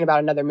PowerPoint about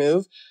another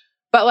move.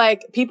 But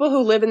like people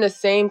who live in the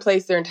same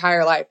place their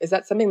entire life, is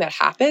that something that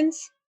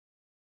happens?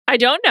 I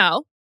don't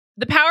know.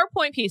 The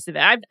PowerPoint piece of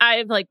it,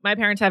 I've like, my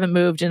parents haven't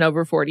moved in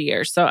over 40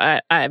 years, so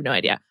I have no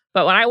idea.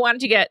 But when I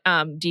wanted to get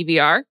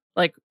DVR,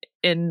 like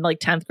in like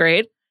 10th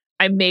grade,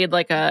 I made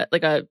like a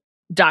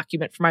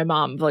document for my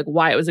mom of like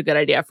why it was a good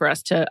idea for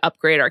us to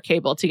upgrade our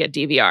cable to get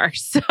DVR.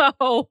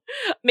 So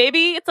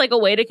maybe it's like a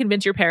way to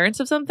convince your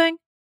parents of something.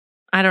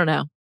 I don't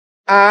know.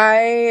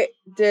 I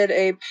did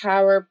a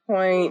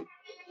PowerPoint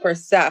for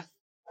Seth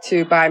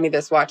to buy me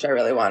this watch I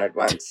really wanted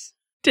once.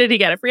 Did he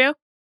get it for you?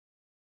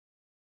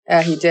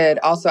 He did.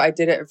 Also, I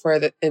did it for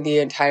the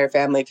entire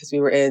family because we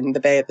were in the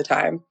Bay at the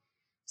time.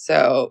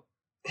 So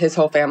his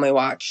whole family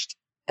watched.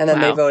 And then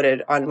they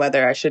voted on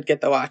whether I should get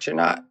the watch or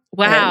not.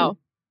 Wow.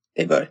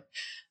 And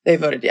they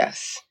voted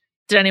yes.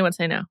 Did anyone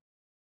say no?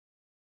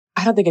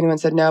 I don't think anyone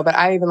said no, but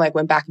I even like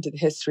went back into the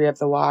history of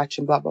the watch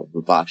and blah, blah,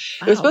 blah, blah.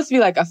 It was supposed to be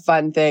like a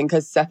fun thing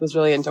because Seth was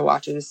really into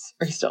watches,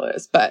 or he still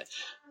is. But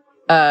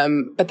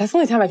that's the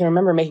only time I can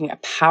remember making a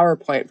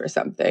PowerPoint for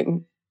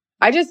something.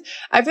 I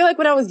feel like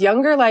when I was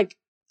younger, like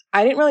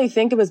I didn't really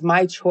think it was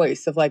my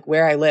choice of like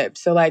where I lived.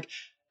 So like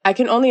I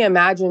can only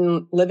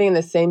imagine living in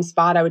the same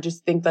spot. I would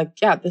just think like,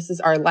 yeah, this is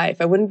our life.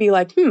 I wouldn't be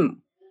like,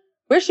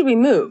 where should we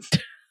move?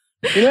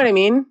 You know what I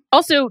mean?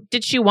 Also,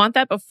 did she want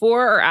that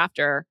before or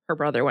after her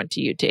brother went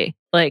to UT?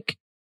 Like,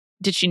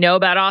 did she know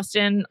about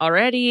Austin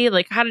already?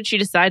 Like, how did she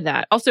decide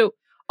that? Also,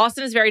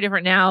 Austin is very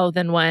different now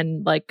than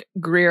when like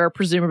Greer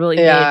presumably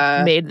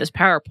made this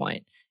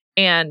PowerPoint.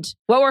 And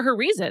what were her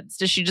reasons?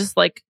 Does she just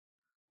like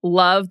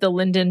love the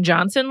Lyndon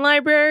Johnson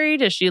library?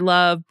 Does she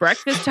love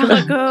breakfast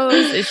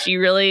tacos? Is she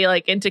really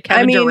like into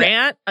Kevin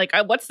Durant? Like,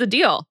 what's the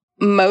deal?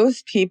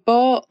 Most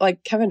people,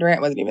 like Kevin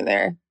Durant wasn't even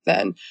there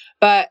then,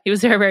 but he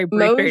was there a very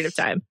brief period of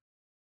time.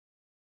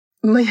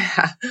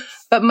 Yeah,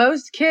 but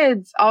most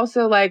kids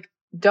also like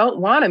don't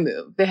want to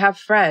move. They have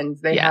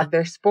friends. They have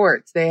their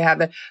sports. They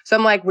have so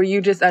I'm like, were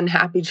you just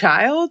unhappy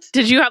child?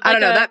 Did you have? Like, I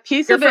don't know. That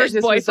piece your of it first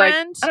just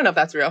boyfriend? Was like, I don't know if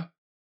that's real.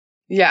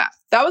 Yeah,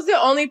 that was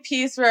the only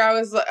piece where I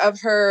was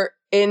of her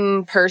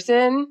in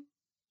person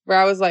where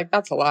I was like,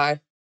 that's a lie.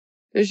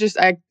 It's just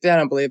I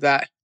don't believe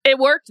that. It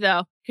worked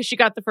though because she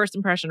got the first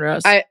impression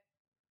rose.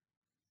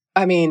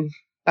 I mean,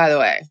 by the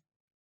way,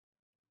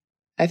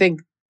 I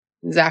think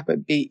Zach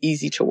would be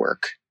easy to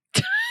work.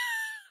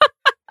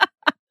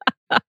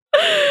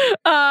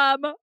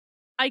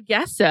 I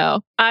guess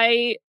so.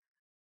 I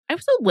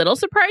was a little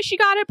surprised she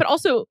got it, but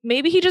also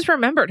maybe he just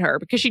remembered her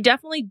because she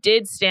definitely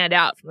did stand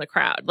out from the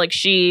crowd. Like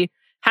she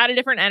had a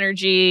different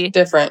energy.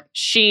 Different.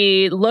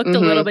 She looked a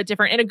little bit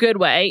different in a good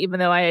way, even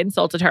though I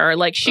insulted her.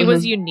 Like she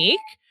was unique.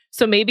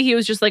 So maybe he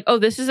was just like, oh,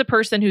 this is a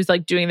person who's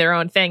like doing their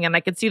own thing. And I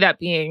could see that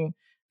being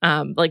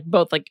like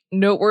both like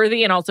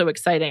noteworthy and also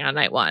exciting on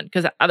night one.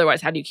 Because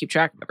otherwise, how do you keep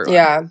track of everyone?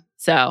 Yeah.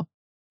 So,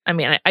 I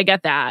mean, I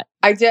get that.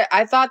 I did.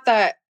 I thought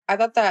that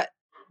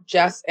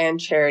Jess and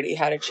Charity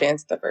had a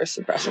chance at the first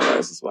impression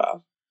rose as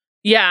well.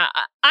 Yeah,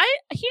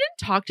 he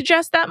didn't talk to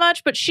Jess that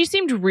much, but she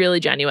seemed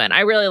really genuine. I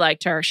really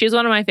liked her. She's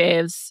one of my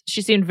faves.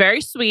 She seemed very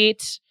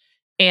sweet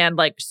and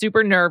like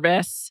super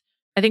nervous.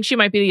 I think she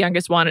might be the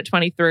youngest one at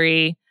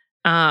 23.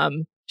 I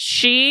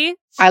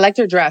liked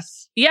her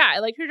dress. Yeah, I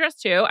liked her dress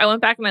too. I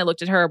went back and I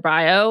looked at her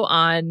bio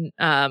on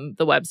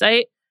the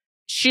website.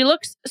 She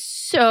looks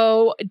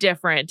so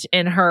different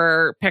in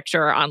her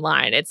picture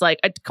online. It's like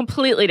a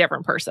completely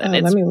different person.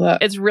 Let me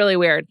look. It's really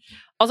weird.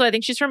 Also, I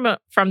think she's from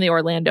the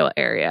Orlando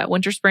area.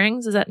 Winter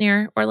Springs, is that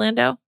near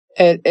Orlando?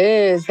 It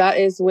is. That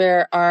is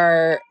where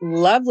our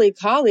lovely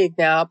colleague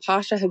now,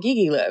 Pasha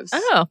Hagigi, lives.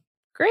 Oh,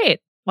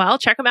 great. Well,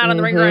 check them out on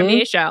the Ringer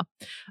NBA show.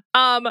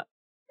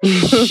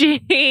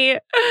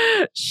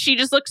 She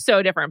just looks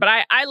so different, but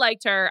I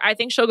liked her. I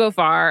think she'll go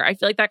far. I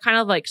feel like that kind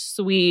of like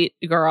sweet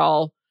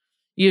girl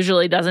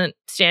usually doesn't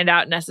stand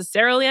out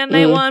necessarily on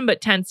night one,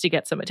 but tends to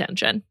get some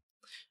attention.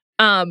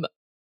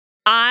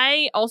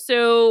 I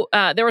also,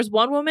 there was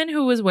one woman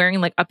who was wearing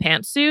like a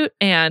pantsuit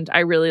and I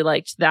really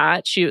liked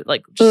that. She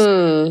like,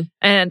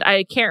 and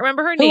I can't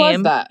remember her name. Who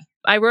was that?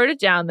 I wrote it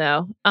down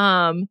though.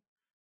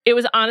 It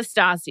was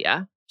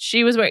Anastasia.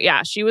 She was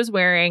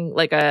wearing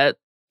like a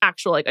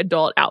actual like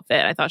adult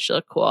outfit. I thought she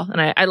looked cool.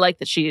 And I like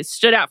that she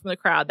stood out from the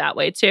crowd that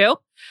way too.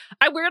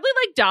 I weirdly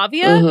liked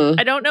Davia.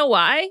 I don't know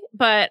why,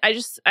 but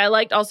I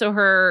liked also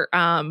her,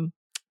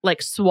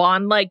 like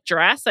swan-like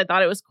dress. I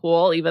thought it was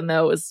cool, even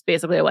though it was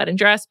basically a wedding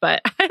dress, but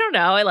I don't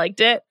know. I liked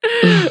it.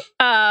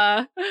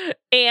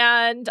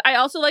 And I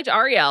also liked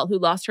Ariel, who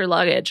lost her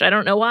luggage. I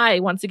don't know why,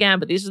 once again,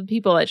 but these are the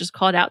people that just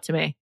called out to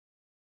me.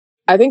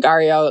 I think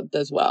Ariel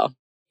does well.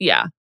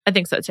 Yeah, I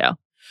think so too.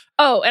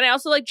 Oh, and I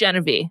also like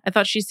Genevieve. I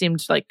thought she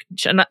seemed like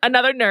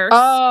another nurse.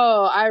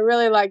 Oh, I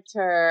really liked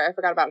her. I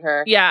forgot about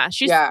her. Yeah,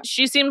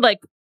 she seemed like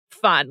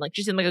fun. Like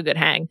she seemed like a good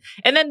hang.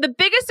 And then the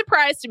biggest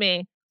surprise to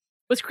me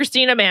was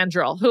Christina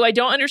Mandrell, who I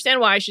don't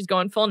understand why she's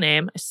going full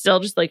name. I still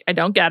just like, I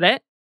don't get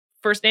it.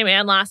 First name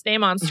and last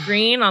name on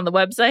screen, on the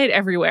website,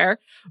 everywhere.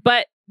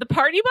 But the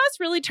party bus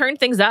really turned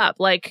things up.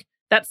 Like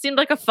that seemed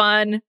like a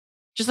fun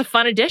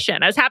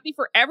addition. I was happy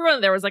for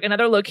everyone. There was like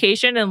another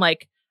location and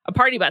like a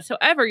party bus.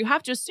 However, you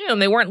have to assume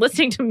they weren't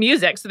listening to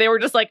music. So they were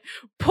just like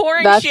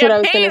pouring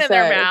champagne in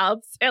their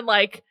mouths. And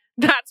like,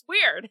 that's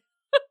weird.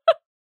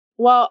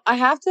 Well, I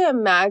have to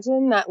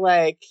imagine that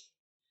like,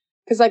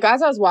 because like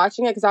as I was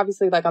watching it, because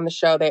obviously like on the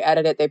show, they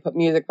edit it, they put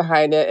music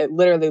behind it. It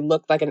literally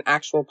looked like an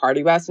actual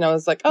party bus. And I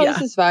was like,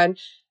 this is fun.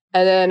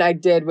 And then I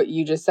did what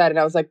you just said. And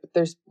I was like, but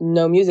there's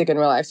no music in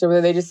real life. So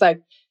were they just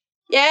like,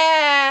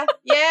 yeah,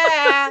 ooh,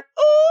 ooh,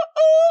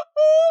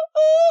 ooh,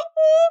 ooh,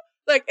 ooh.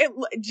 Like it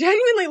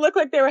genuinely looked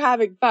like they were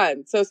having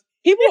fun. So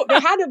people, they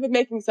had to have been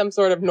making some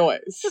sort of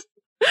noise.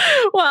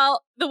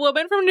 Well, the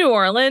woman from New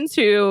Orleans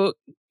who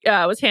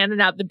was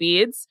handing out the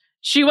beads,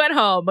 she went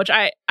home, which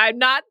I'm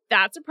not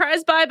that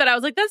surprised by, but I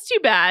was like, that's too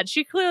bad.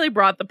 She clearly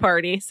brought the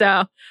party.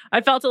 So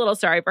I felt a little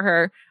sorry for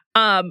her.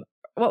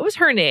 What was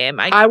her name?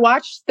 I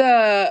watched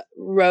the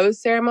rose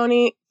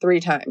ceremony 3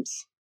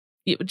 times.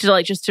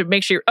 Just to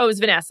make sure. Oh, it was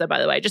Vanessa, by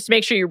the way. Just to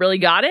make sure you really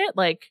got it.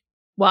 Like,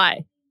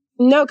 why?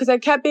 No, because I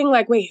kept being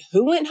like, wait,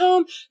 who went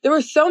home? There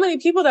were so many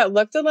people that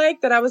looked alike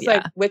that I was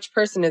like, which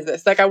person is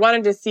this? Like, I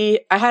wanted to see,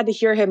 I had to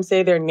hear him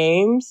say their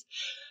names.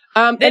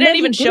 They didn't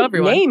even show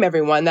everyone. Name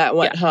everyone that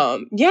went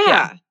home.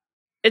 Yeah.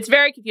 It's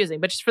very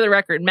confusing. But just for the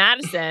record,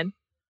 Madison,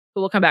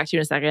 who we'll come back to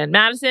in a second,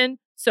 Madison,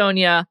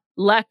 Sonia,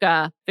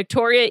 Lekka,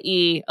 Victoria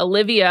E,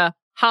 Olivia,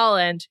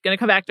 Holland, going to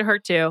come back to her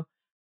too,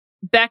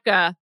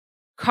 Becca,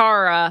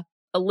 Cara,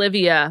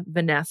 Olivia,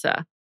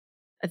 Vanessa.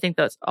 I think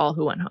that's all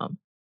who went home.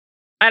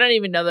 I don't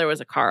even know there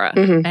was a Cara.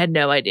 I had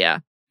no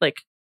idea. Like,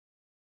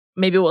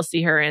 maybe we'll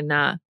see her in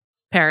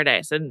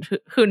Paradise, and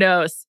who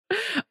knows?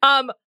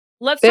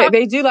 Let's talk.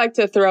 They do like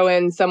to throw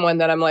in someone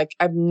that I'm like,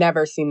 I've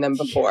never seen them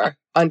before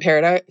on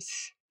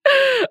Paradise.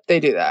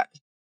 They do that.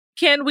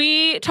 Can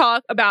we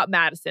talk about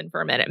Madison for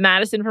a minute?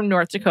 Madison from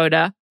North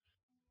Dakota.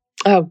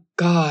 Oh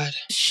God.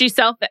 She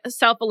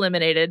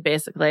self-eliminated,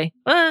 basically.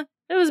 It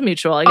was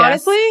mutual, I guess.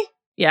 Honestly?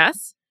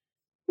 Yes.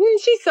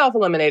 She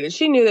self-eliminated.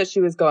 She knew that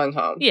she was going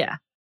home. Yeah.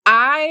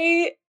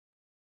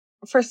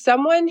 For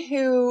someone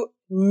who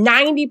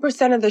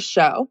 90% of the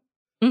show,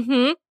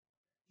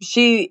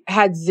 she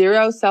had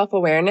zero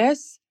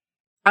self-awareness.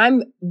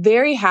 I'm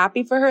very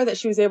happy for her that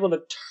she was able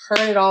to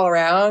turn it all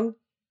around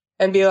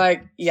and be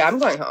like, yeah, I'm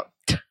going home.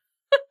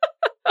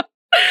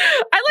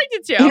 I liked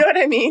it too. You know what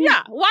I mean?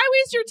 Yeah. Why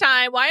waste your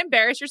time? Why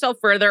embarrass yourself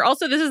further?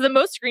 Also, this is the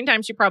most screen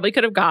time she probably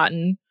could have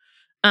gotten.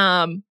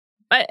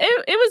 But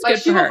it was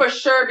good for her. She will for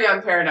sure be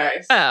on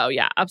Paradise. Oh,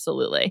 yeah,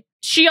 absolutely.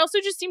 She also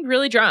just seemed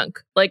really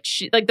drunk. Like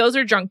those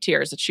are drunk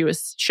tears that she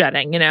was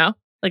shedding, you know?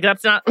 Like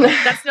that's not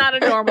a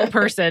normal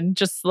person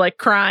just like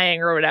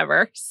crying or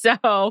whatever.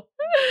 So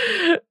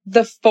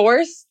the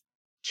forced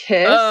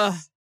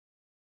kiss.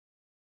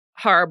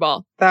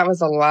 Horrible. That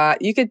was a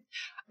lot. You could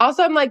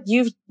also, I'm like,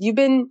 you've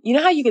been, you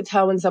know how you could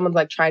tell when someone's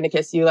like trying to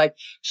kiss you? Like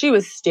she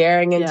was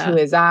staring into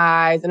his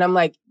eyes and I'm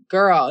like,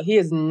 girl,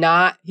 he's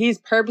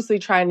purposely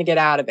trying to get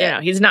out of it. You know,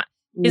 he's not.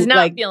 He's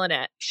not feeling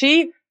it.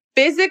 She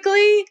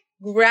physically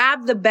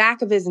grabbed the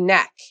back of his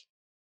neck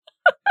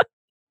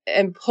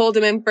and pulled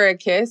him in for a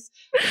kiss.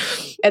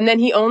 And then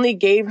he only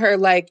gave her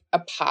like a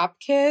pop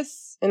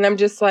kiss. And I'm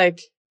just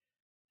like,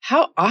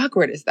 how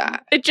awkward is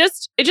that? It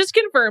just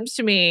confirms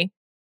to me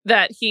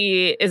that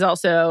he is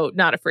also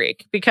not a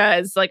freak,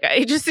 because like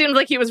it just seems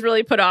like he was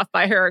really put off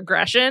by her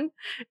aggression,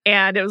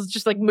 and it was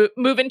just like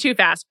moving too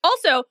fast.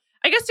 Also,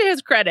 I guess to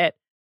his credit,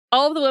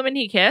 all of the women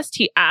he kissed,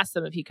 he asked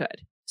them if he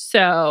could.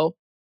 So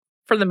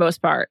for the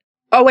most part.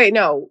 Oh wait,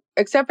 no,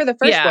 except for the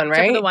first one, right?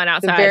 Except for the one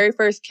outside, the very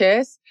first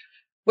kiss,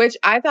 which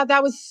I thought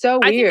that was so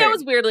weird. I think that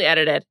was weirdly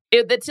edited.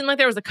 It seemed like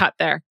there was a cut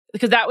there,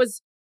 because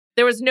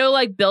there was no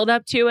like build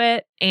up to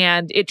it,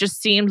 and it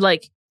just seemed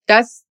like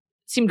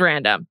seemed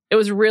random. It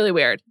was really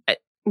weird.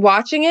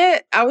 Watching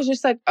it, I was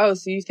just like, oh,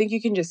 so you think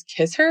you can just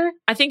kiss her?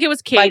 I think it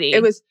was Katie. Like,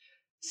 it was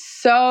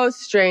so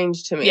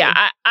strange to me.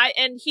 Yeah,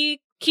 and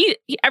he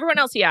everyone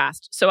else he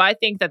asked. So I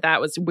think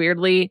that was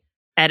weirdly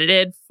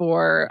edited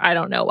for, I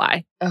don't know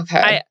why.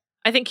 Okay.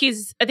 I think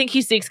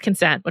he seeks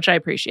consent, which I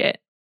appreciate.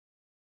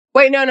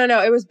 Wait, no.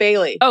 It was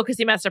Bailey. Oh, because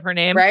he messed up her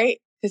name? Right?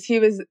 Because he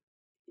was,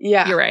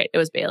 yeah. You're right. It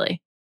was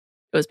Bailey.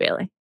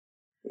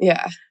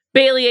 Yeah.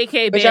 Bailey,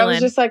 a.k.a. Which Balin. I was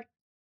just like,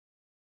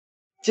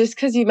 just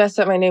because you messed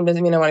up my name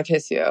doesn't mean I want to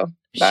kiss you.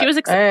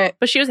 But,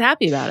 but she was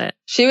happy about it.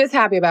 She was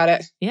happy about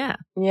it. Yeah.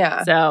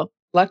 Yeah. So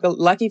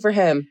lucky for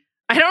him.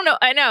 I don't know.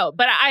 I know,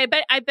 but I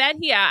bet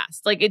he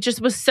asked. Like, it just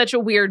was such a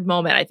weird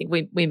moment. I think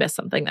we missed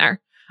something there.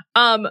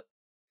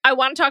 I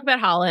want to talk about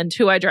Holland,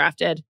 who I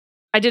drafted.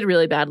 I did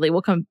really badly.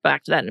 We'll come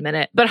back to that in a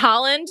minute. But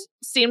Holland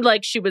seemed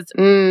like she was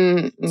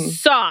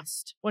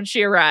sauced when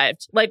she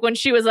arrived. Like when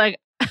she was like,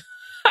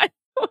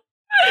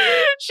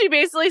 she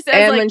basically says,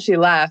 and like, when she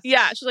left,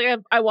 yeah, she's like,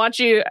 I want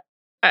you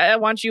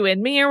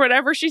in me, or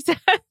whatever she says.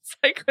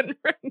 I couldn't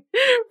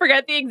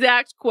forget the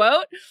exact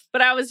quote,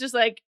 but I was just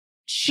like,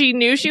 she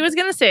knew she was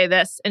going to say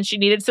this, and she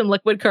needed some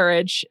liquid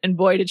courage, and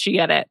boy, did she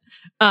get it.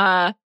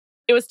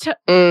 It was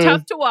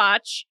tough to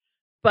watch,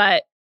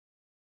 but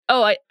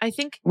I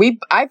think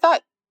I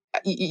thought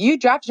you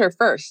drafted her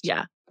first.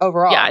 Yeah,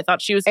 overall. Yeah, I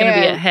thought she was going to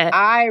be a hit.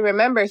 I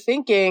remember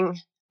thinking,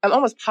 I'm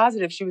almost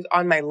positive she was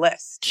on my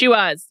list. She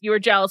was. You were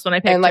jealous when I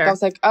picked her. And like, I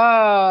was like,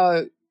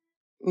 oh,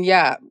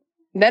 yeah.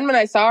 Then when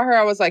I saw her,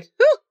 I was like,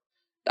 whew,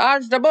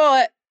 dodged a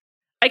bullet.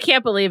 I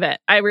can't believe it.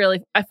 I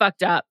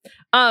fucked up.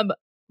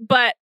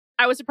 But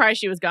I was surprised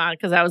she was gone,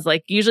 because I was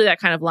like, usually that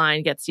kind of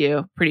line gets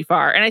you pretty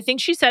far. And I think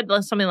she said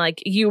something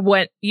like, you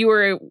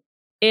were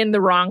in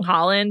the wrong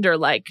Holland, or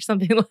like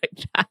something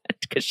like that,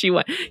 because she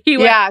went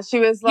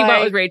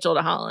with Rachel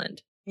to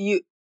Holland.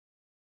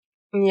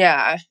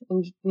 Yeah.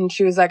 And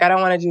she was like, I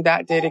don't want to do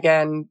that date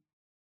again,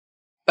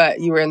 but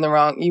you were in the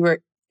wrong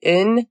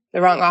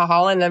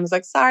Holland. And I was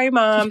like, sorry,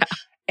 Mom. Yeah.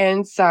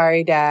 And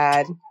sorry,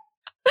 Dad.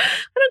 I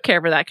don't care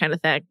for that kind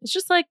of thing. It's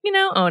just like,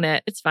 own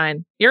it. It's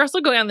fine. You're also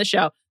going on the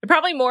show. They're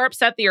probably more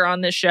upset that you're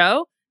on this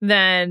show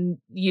than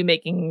you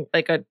making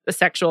like a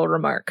sexual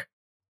remark.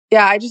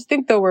 Yeah, I just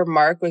think the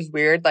remark was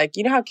weird. Like,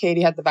 you know how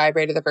Katie had the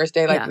vibrator the first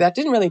day? Like, that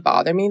didn't really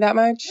bother me that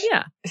much.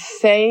 Yeah.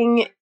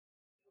 Saying,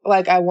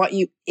 like, I want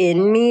you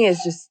in me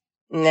is just,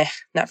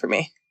 not for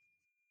me.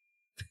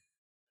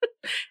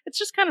 It's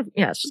just kind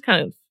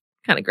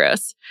of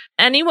gross.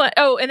 Anyone?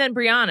 Oh, and then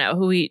Brianna,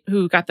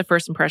 who got the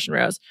first impression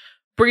rose.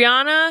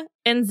 Brianna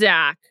and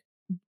Zach,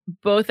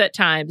 both at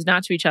times,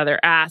 not to each other,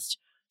 asked,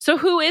 so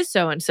who is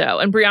so-and-so?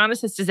 And Brianna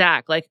says to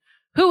Zach, like,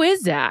 who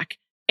is Zach?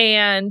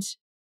 And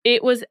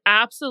it was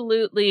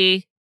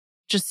absolutely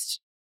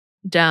just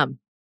dumb.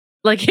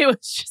 Like, it was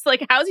just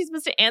like, how's he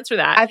supposed to answer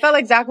that? I felt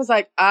like Zach was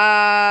like,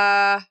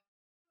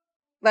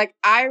 like,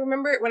 I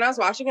remember when I was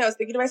watching it, I was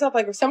thinking to myself,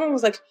 like, if someone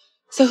was like,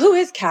 so who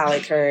is Callie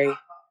Curry?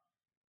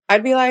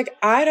 I'd be like,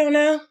 I don't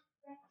know.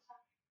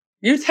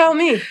 You tell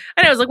me.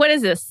 And I was like, what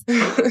is this?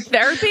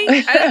 Therapy?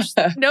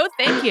 No,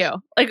 thank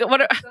you. Like,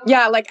 what?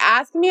 Yeah, like,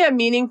 ask me a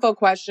meaningful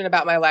question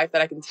about my life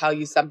that I can tell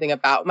you something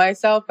about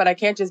myself, but I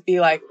can't just be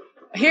like,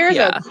 here's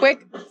a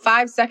quick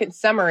 5-second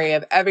summary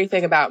of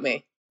everything about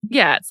me.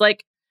 Yeah, it's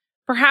like,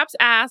 perhaps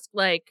ask,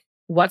 like,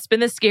 what's been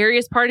the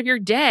scariest part of your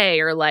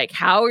day? Or like,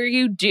 how are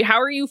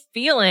you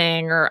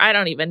feeling? Or I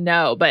don't even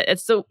know, but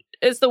it's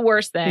the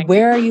worst thing.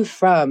 Where are you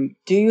from?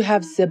 Do you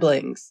have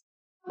siblings?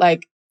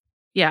 Like,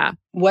 yeah.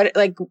 What,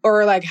 like,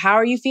 or like, how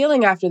are you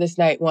feeling after this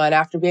night one,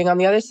 after being on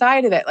the other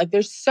side of it? Like,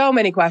 there's so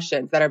many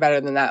questions that are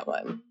better than that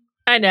one.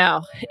 I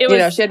know.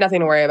 She had nothing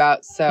to worry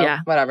about. So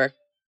whatever.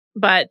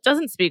 But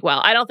doesn't speak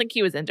well. I don't think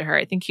he was into her.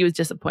 I think he was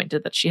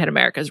disappointed that she had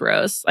America's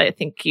Rose. I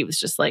think he was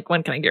just like,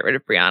 when can I get rid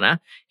of Brianna?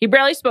 He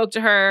barely spoke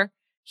to her.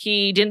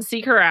 He didn't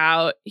seek her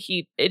out.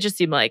 It just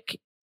seemed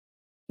like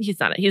he's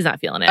not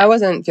feeling it. I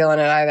wasn't feeling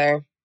it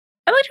either.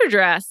 I liked her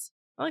dress.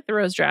 I like the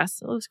rose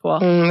dress. It looks cool.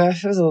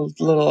 It was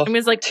a little. I mean,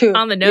 it's like too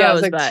on the nose. Yeah, it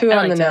was like too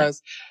on the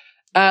nose.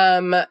 I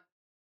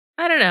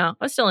don't know.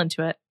 I was still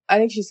into it. I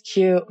think she's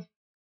cute.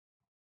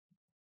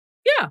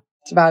 Yeah,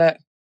 that's about it.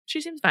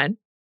 She seems fine.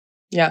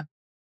 Yeah.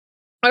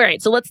 All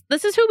right. So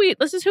this is who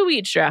we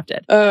each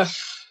drafted.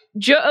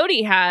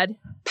 Jody had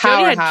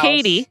Powerhouse.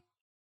 Katie.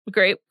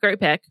 Great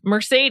pick.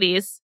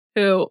 Mercedes,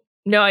 who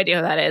no idea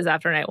who that is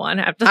after night one.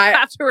 Have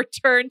to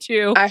return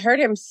to. I heard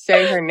him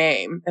say her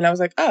name, and I was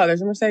like, "Oh,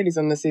 there's a Mercedes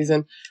on this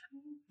season."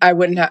 I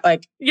wouldn't have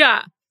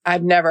Yeah,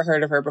 I've never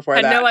heard of her before.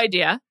 Had no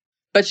idea,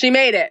 but she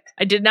made it.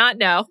 I did not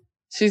know.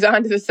 She's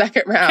on to the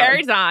second round.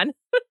 Carries on.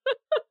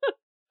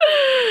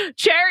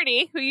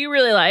 Charity, who you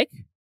really like.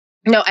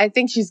 No, I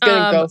think she's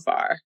gonna go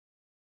far.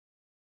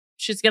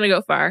 She's gonna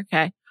go far.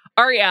 Okay.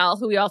 Ariel,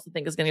 who we also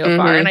think is gonna go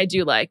far, and I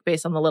do like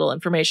based on the little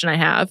information I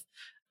have.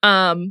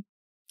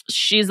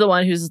 She's the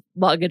one whose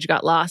luggage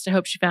got lost. I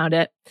hope she found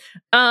it.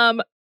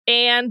 And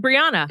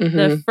Brianna,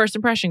 the first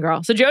impression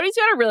girl. So Jody's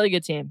got a really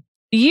good team.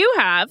 You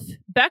have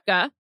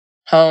Becca.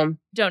 Home.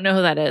 Don't know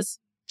who that is.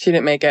 She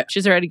didn't make it.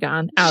 She's already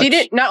gone. Ouch. She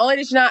didn't. Not only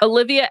did she not.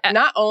 Olivia.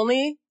 Not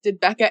only did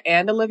Becca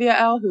and Olivia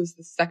L, who's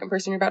the second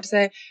person you're about to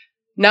say,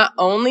 not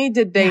only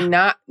did they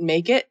not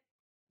make it,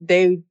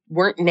 they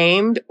weren't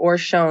named or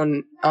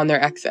shown on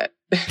their exit.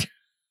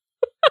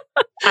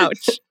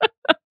 Ouch.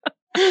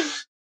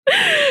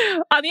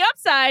 On the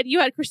upside, you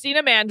had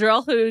Christina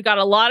Mandrell, who got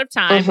a lot of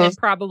time and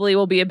probably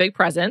will be a big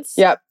presence.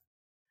 Yep.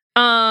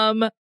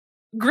 Greer,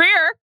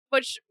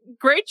 which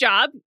great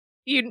job.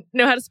 You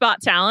know how to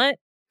spot talent.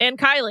 And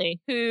Kylie,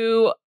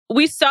 who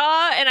we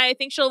saw, and I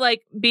think she'll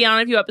be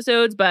on a few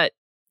episodes, but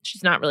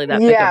she's not really that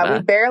big of a... we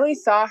barely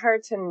saw her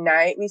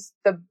tonight.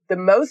 The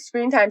most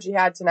screen time she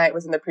had tonight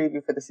was in the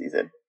preview for the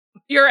season.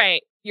 You're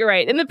right.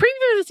 And the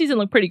preview of the season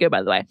looked pretty good,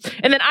 by the way.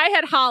 And then I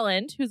had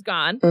Holland, who's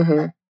gone.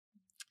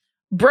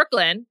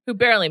 Brooklyn, who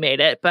barely made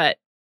it, but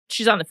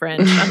she's on the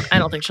fringe. I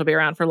don't think she'll be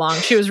around for long.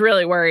 She was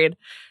really worried.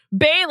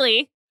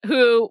 Bailey,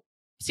 who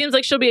seems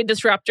like she'll be a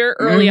disruptor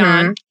early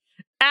on.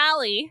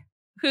 Allie,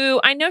 who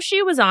I know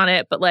she was on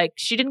it, but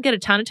she didn't get a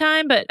ton of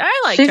time, but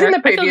I liked her. In the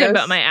previews. I feel good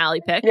about my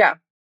Allie pick.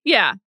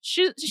 Yeah.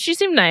 She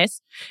seemed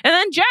nice. And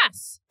then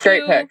Jess.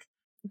 Great pick.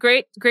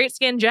 Great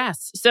skin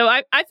Jess. So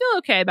I feel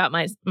okay about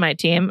my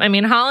team. I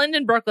mean, Holland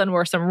and Brooklyn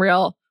were some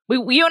real...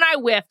 You and I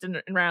whiffed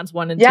in rounds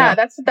 1 and 2. Yeah,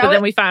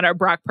 then we found our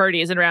Brock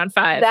Purdy's in round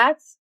 5.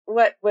 That's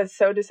what was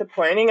so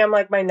disappointing. I'm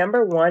my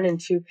number 1 and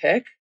 2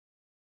 pick.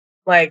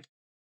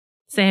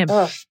 Same.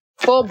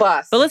 Full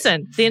bust. But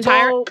listen, the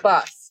entire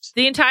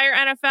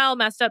NFL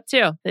messed up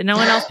too. No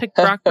one else picked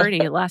Brock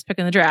Purdy, last pick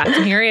in the draft.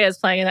 And here he is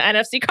playing in the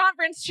NFC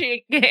Conference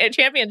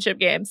Championship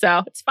game.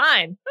 So it's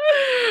fine.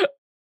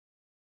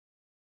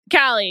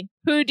 Callie,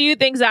 who do you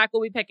think Zach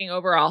will be picking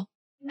overall?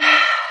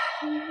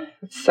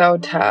 It's so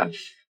tough.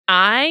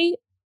 I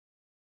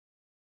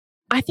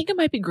think it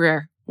might be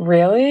Greer.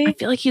 Really? I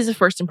feel like he's a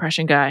first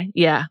impression guy.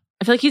 Yeah.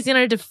 I feel like he's going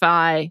to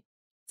defy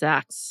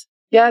Zach's.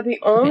 Yeah,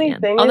 the only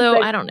opinion. thing Although,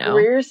 is I don't know.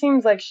 Greer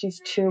seems like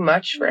she's too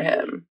much for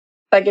him.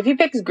 If he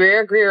picks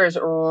Greer, Greer is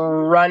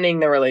running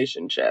the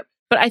relationship.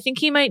 But I think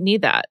he might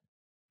need that.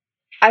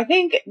 I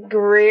think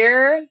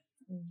Greer,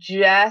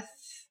 Jess,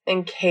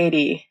 and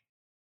Katie.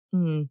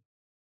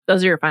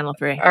 Those are your final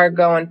 3. Are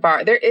going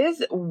far. There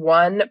is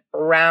one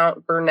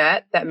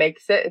brunette that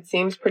makes it. It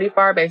seems pretty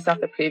far based off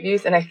the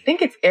previews. And I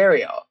think it's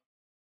Ariel.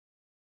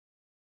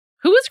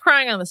 Who was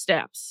crying on the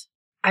steps?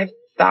 I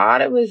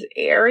thought it was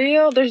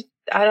Ariel.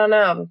 I don't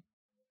know.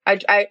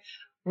 I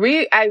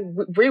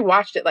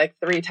rewatched it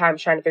 3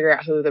 times trying to figure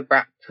out who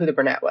the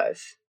brunette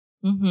was.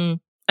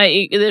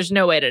 There's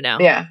no way to know.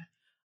 Yeah.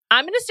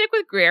 I'm going to stick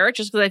with Greer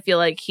just because I feel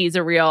like he's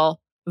a real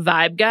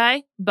vibe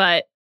guy,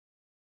 but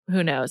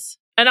who knows?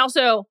 And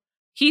also,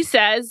 he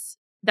says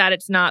that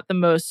it's not the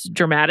most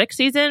dramatic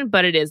season,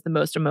 but it is the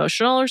most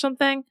emotional or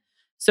something.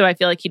 So I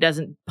feel like he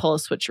doesn't pull a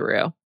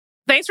switcheroo.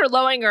 Thanks for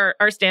lowering our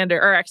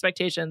standard, our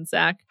expectations,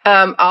 Zach.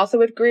 Also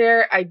with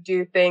Greer, I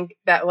do think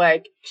that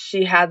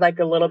she had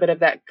a little bit of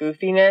that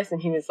goofiness,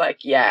 and he was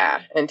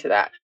into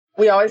that.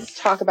 We always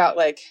talk about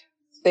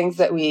things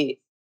that we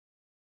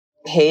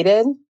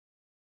hated.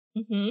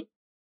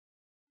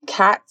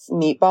 Cats,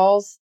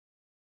 meatballs.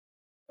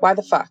 Why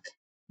the fuck?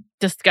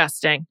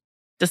 Disgusting.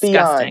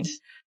 Beyond.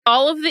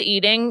 All of the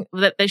eating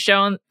that they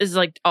show is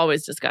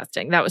always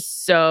disgusting. That was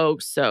so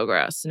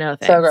gross. No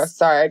thanks. So gross.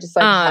 Sorry, I just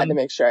had to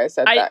make sure I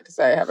said that because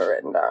I have it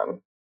written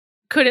down.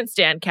 Couldn't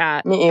stand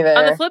cat. Me either.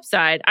 On the flip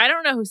side, I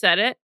don't know who said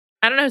it.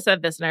 I don't know who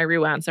said this, and I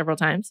rewound several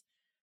times.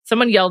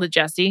 Someone yelled at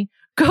Jesse,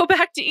 "Go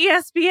back to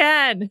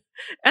ESPN,"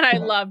 and I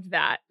loved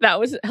that. That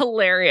was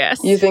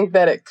hilarious. You think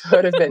that it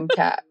could have been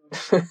Kat?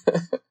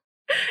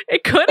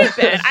 It could have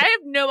been. I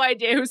have no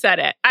idea who said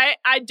it.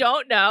 I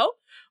don't know.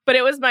 But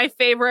it was my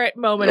favorite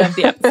moment of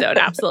the episode.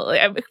 Absolutely.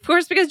 Of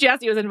course, because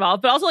Jesse was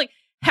involved, but also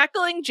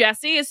heckling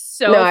Jesse is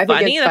so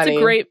funny. That's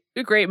funny.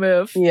 A great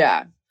move.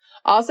 Yeah.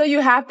 Also, you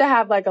have to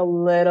have a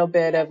little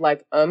bit of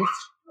oomph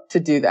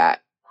to do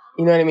that.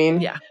 You know what I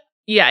mean? Yeah.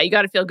 Yeah. You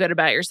got to feel good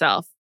about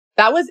yourself.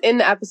 That was in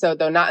the episode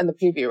though, not in the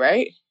preview,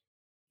 right?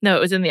 No, it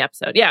was in the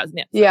episode. Yeah, it was in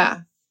the episode. Yeah.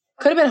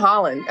 Could have been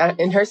Holland.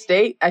 In her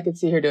state, I could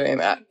see her doing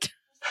that.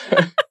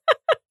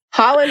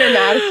 Holland or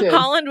Madison.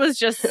 Holland was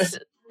just...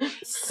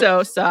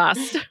 so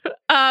sauced.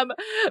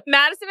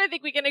 Madison, I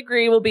think we can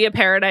agree, will be a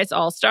Paradise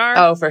All-Star.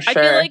 Oh, for sure. I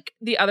feel like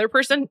the other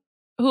person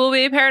who will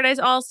be a Paradise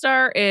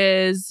All-Star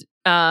is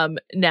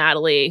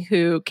Natalie,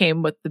 who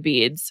came with the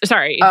beads.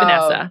 Sorry,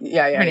 Vanessa.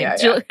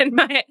 Yeah.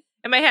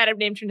 In my head, I've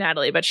named her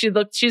Natalie, but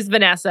she's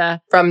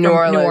Vanessa from New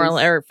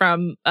Orleans or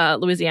from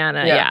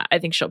Louisiana. Yeah, I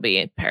think she'll be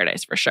in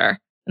paradise for sure.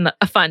 And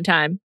a fun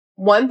time.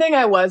 One thing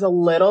I was a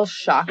little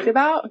shocked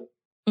about.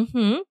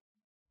 Mm-hmm.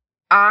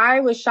 I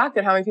was shocked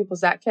at how many people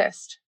Zach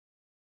kissed.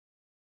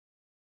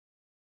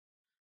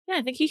 Yeah,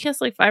 I think he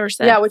kissed like 5 or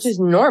 6. Yeah, which is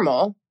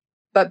normal.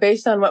 But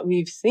based on what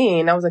we've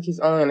seen, I was like, he's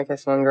only going to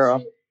kiss one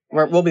girl.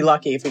 We'll be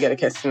lucky if we get a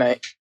kiss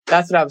tonight.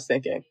 That's what I was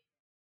thinking.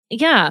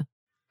 Yeah.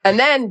 And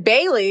then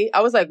Bailey,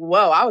 I was like,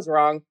 whoa, I was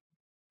wrong.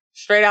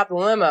 Straight out the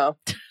limo.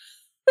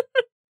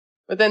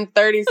 Within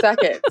 30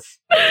 seconds.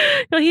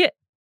 Well,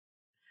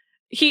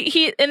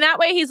 he in that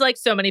way, he's like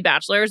so many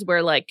bachelors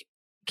where like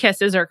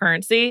kisses are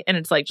currency, and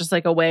it's like just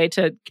like a way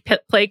to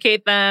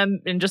placate them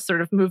and just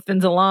sort of move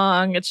things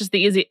along. It's just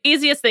the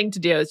easiest thing to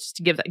do is just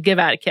to give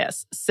out a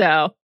kiss.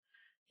 So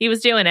he was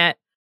doing it.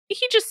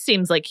 He just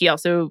seems like he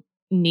also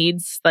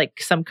needs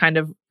like some kind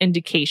of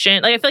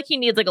indication. Like I feel like he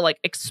needs like a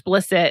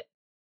explicit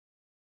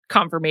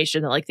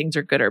confirmation that like things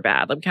are good or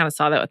bad. Like we kind of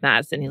saw that with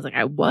Madison. He's like,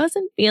 I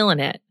wasn't feeling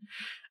it.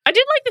 I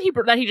did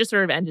like that he just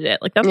sort of ended it.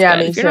 Like that's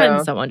good. If you're not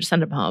into someone, just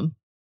send him home.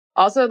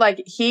 Also,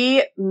 like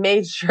he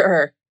made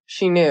sure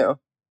she knew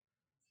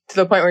to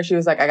the point where she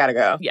was like, I gotta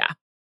go. Yeah.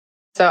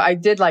 So I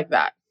did like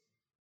that.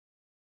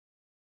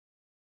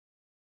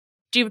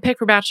 Do you have a pick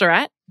for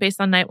Bachelorette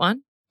based on night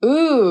 1?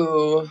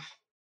 Ooh.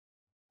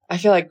 I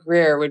feel like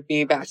Greer would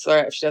be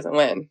Bachelorette if she doesn't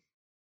win.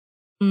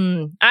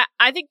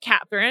 I think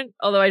Catherine,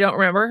 although I don't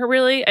remember her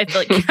really. I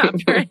feel like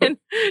Catherine,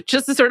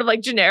 just the sort of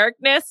like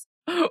genericness,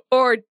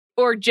 or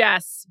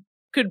Jess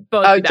could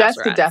both be Jess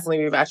could definitely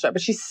be Bachelorette,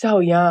 but she's so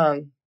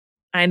young.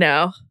 I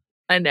know.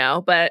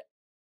 But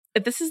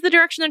if this is the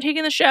direction they're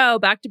taking the show,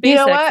 back to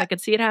basics, I could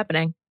see it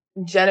happening.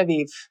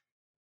 Genevieve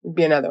would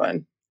be another one.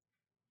 Is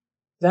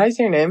that how you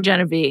say your name?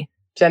 Genevieve.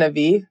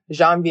 Genevieve.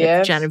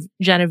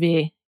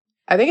 Genevieve.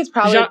 I think it's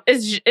probably...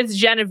 It's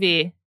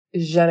Genevieve.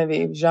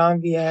 Genevieve.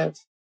 I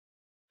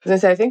was going to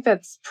say, I think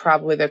that's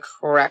probably the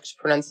correct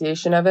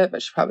pronunciation of it,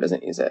 but she probably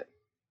doesn't use it.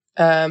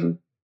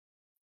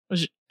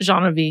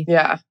 Genevieve.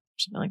 Yeah.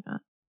 Something like that.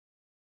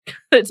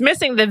 It's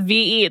missing the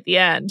VE at the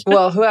end.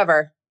 Well,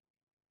 whoever.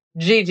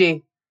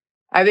 Gigi.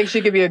 I think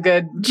she could be a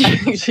good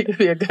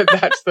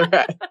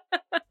Bachelorette.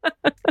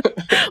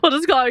 We'll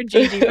just call her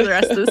Gigi for the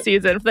rest of the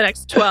season, for the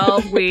next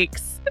 12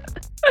 weeks.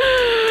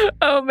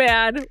 Oh,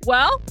 man.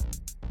 Well,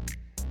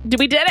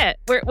 we did it.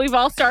 We've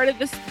all started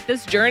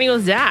this journey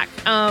with Zach.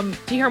 To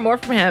hear more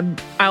from him,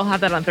 I'll have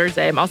that on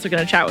Thursday. I'm also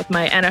going to chat with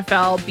my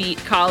NFL beat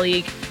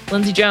colleague,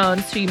 Lindsay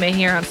Jones, who you may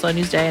hear on Slow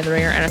News Day and the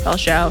Ringer NFL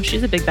show.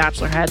 She's a big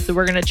Bachelor head, so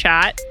we're going to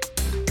chat.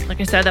 Like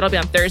I said, that'll be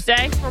on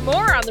Thursday. For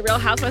more on The Real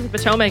Housewives of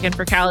Potomac and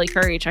for Callie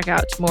Curry, check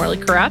out Morally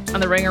Corrupt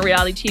on the Ringer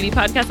Reality TV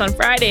podcast on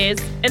Fridays.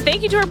 And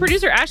thank you to our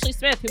producer, Ashley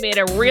Smith, who made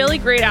a really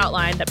great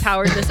outline that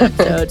powered this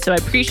episode. So I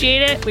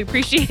appreciate it. We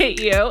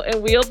appreciate you.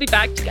 And we'll be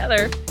back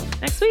together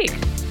next week.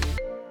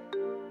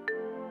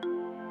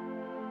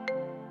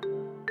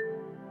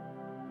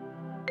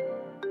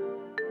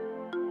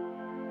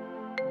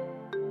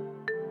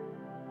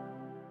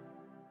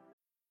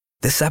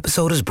 This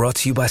episode is brought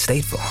to you by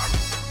State Farm.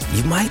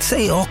 You might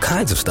say all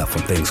kinds of stuff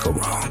when things go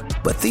wrong,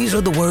 but these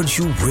are the words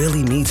you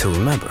really need to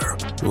remember.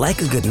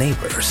 Like a good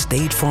neighbor,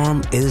 State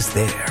Farm is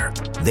there.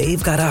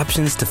 They've got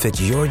options to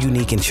fit your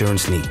unique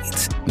insurance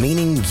needs,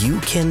 meaning you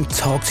can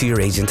talk to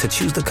your agent to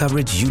choose the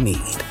coverage you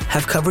need,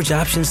 have coverage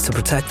options to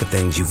protect the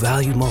things you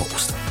value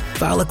most,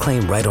 file a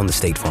claim right on the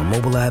State Farm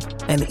mobile app,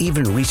 and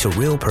even reach a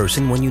real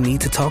person when you need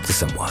to talk to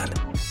someone.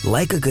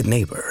 Like a good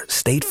neighbor,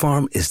 State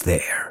Farm is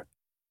there.